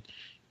is. But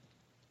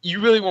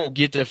you really won't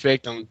get the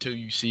effect until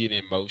you see it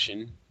in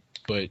motion.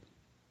 But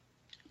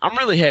I'm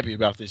really happy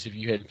about this. If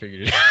you hadn't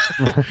figured it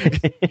out,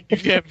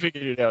 if you haven't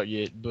figured it out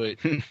yet, but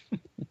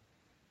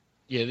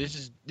yeah,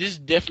 this is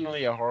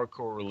definitely a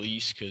hardcore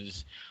release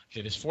because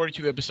it's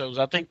 42 episodes.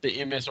 I think the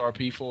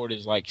MSRP for it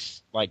is like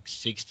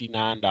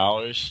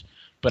 $69,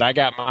 but I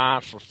got mine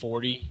for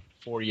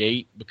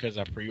 $48 because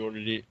I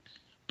pre-ordered it.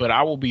 But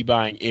I will be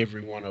buying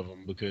every one of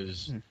them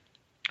because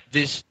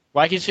this,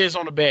 like it says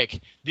on the back,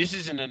 this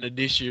isn't an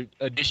addition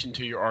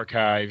to your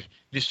archive.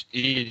 This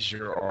is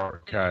your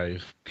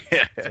archive.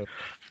 So,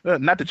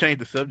 not to change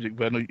the subject,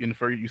 but I know in the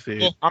first you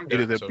said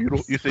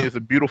beautiful. You said it's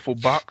a beautiful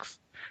box.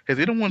 Has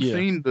anyone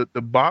seen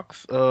the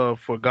box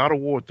for God of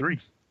War 3?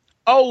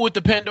 Oh, with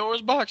the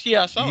Pandora's box?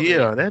 Yeah, I saw that.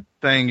 Yeah, that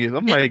thing is.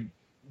 I'm like,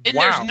 and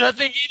wow. There's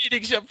nothing in it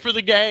except for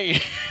the game.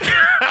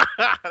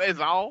 That's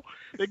all.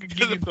 They could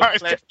give you the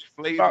box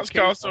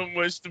cost so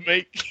much to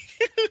make.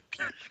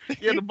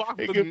 Yeah, the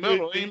box was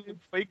metal, ain't it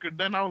fake or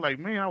done. I was like,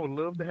 man, I would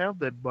love to have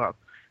that box.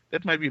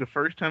 That might be the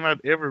first time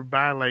I'd ever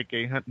buy like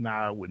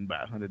I wouldn't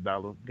buy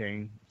 $100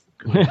 game.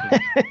 but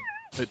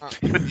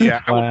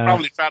yeah, I would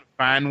probably try to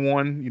find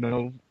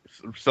one,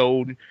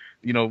 sold,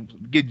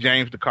 get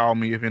James to call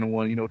me if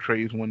anyone,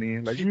 trades one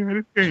in. Like,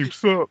 this game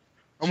sucks.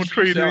 I'm going to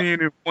trade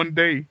it in one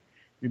day.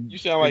 You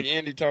sound like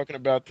Andy talking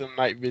about them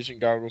night vision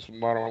goggles from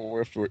Modern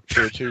Warfare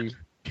 2.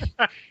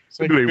 It's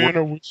like, man,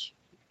 I wish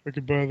I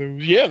could buy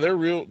those. Yeah, they're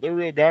real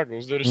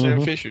goggles. They're the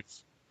Sam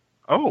Fishers.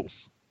 Oh,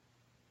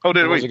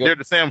 they're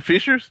the Sam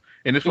Fishers?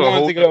 And it's for a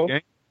whole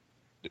game?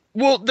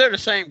 Well, they're the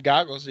same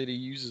goggles that he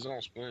uses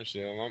on Splinter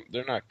Cell.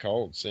 They're not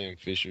called Sam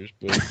Fishers,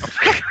 but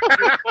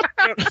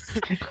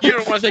you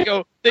know, once they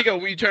go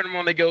when you turn them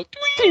on, they go.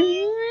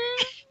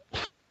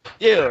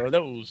 Yeah,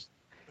 those.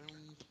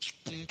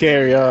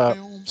 Gary,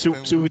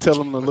 should we tell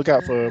them to look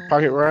out for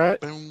Pocket Ride?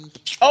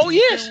 Oh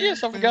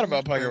yes, I forgot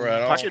about Pocket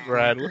Ride. Pocket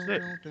Ride, what's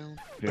that?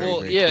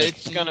 Well, yeah,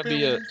 it's gonna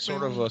be a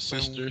sort of a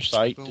sister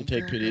site to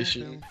Take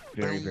Petition.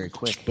 Very, very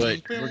quick.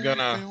 But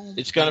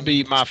it's gonna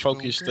be my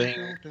focus thing.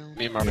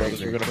 Me and my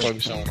brothers, we're gonna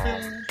focus on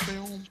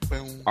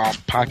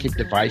pocket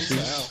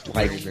devices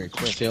like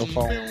cell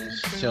phone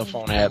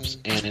apps,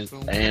 and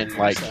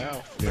like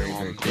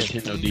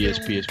Nintendo DS,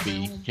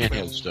 PSP,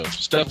 handheld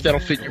stuff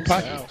that'll fit in your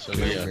pocket. So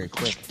yeah,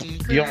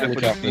 be on the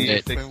lookout for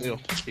that.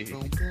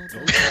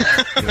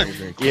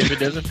 Yeah, if it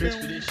doesn't fit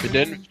for this, it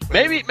doesn't.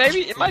 Maybe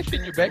it might fit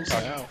in your back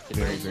pocket.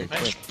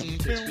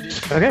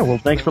 Okay, well,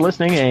 thanks for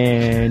listening,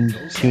 and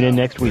tune in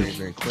next week.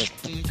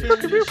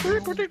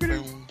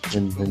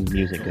 And then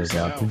music goes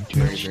out.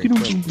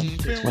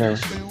 Whatever.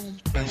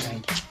 Go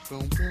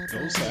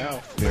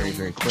south. Very,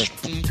 very quick.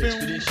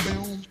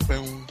 Expedition.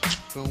 Go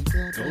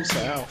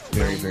south.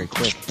 Very, very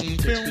quick.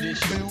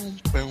 Expedition.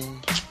 Go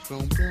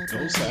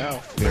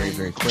south. Very,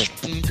 very quick.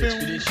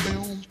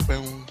 Expedition. Go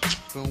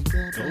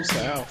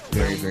south.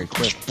 Very, very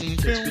quick.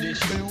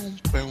 Expedition.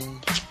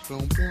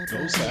 Go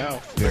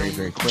south. Very,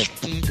 very quick.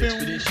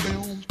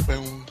 Expedition.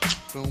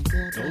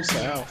 Go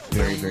south.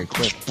 Very, very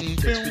quick.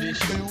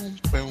 Expedition.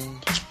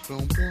 Go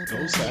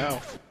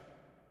south.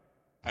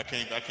 I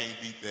can't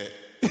beat that.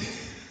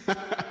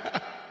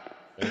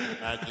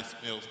 I just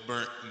smells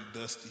burnt and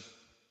dusty.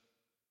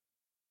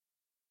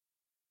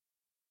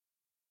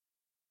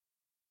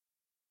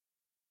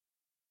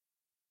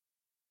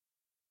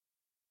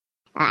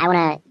 I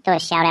want to throw a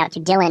shout out to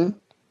Dylan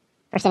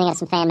for sending us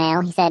some fan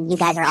mail. He said, "You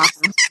guys are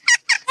awesome."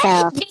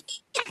 So, Dude,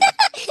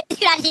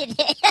 I did it.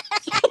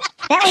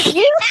 that was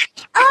you?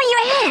 Oh, you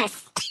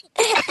ass!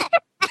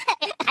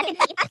 I think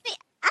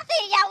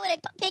y'all would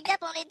have picked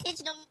up on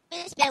intentional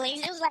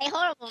misspellings. It was like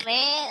horrible,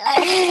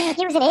 man.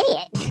 He was an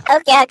idiot.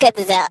 Okay, I'll cut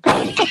this out. No,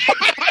 leave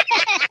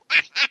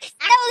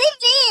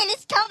it in.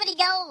 It's comedy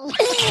gold.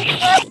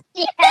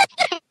 Yeah.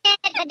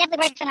 that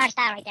definitely works in our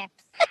style right there.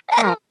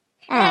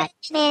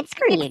 Man,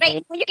 screw you,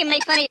 dude. When you can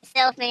make fun of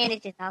yourself, man,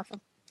 it's just awesome.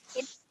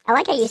 I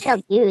like how you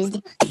spelled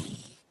used.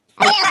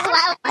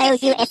 Yeah,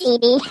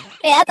 I-O-U-S-E-D.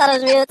 Yeah, I thought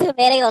it was real too,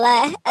 man. I ain't gonna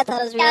lie. I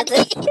thought it was real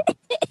too.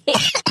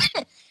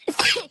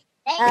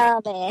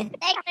 Oh, man.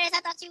 Thanks, Chris.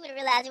 I thought you would have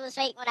realized it was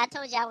fake when I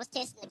told you I was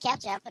testing the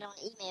capture I put on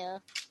the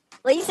email.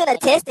 Well, you said a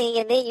testing,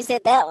 and then you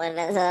said that one,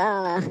 so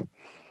I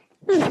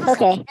don't know.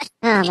 Okay.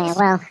 Oh, man,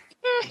 well.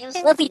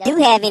 Well, if we do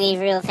have any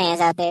real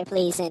fans out there,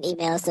 please send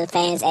emails to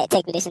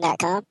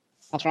fans@techredition.com.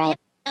 That's right.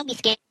 Don't be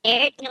scared.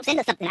 Send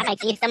us something. I might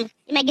give you some.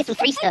 You might get some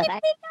free stuff. I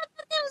think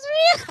that was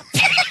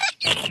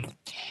real.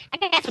 I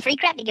got some free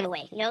crap to give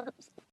away.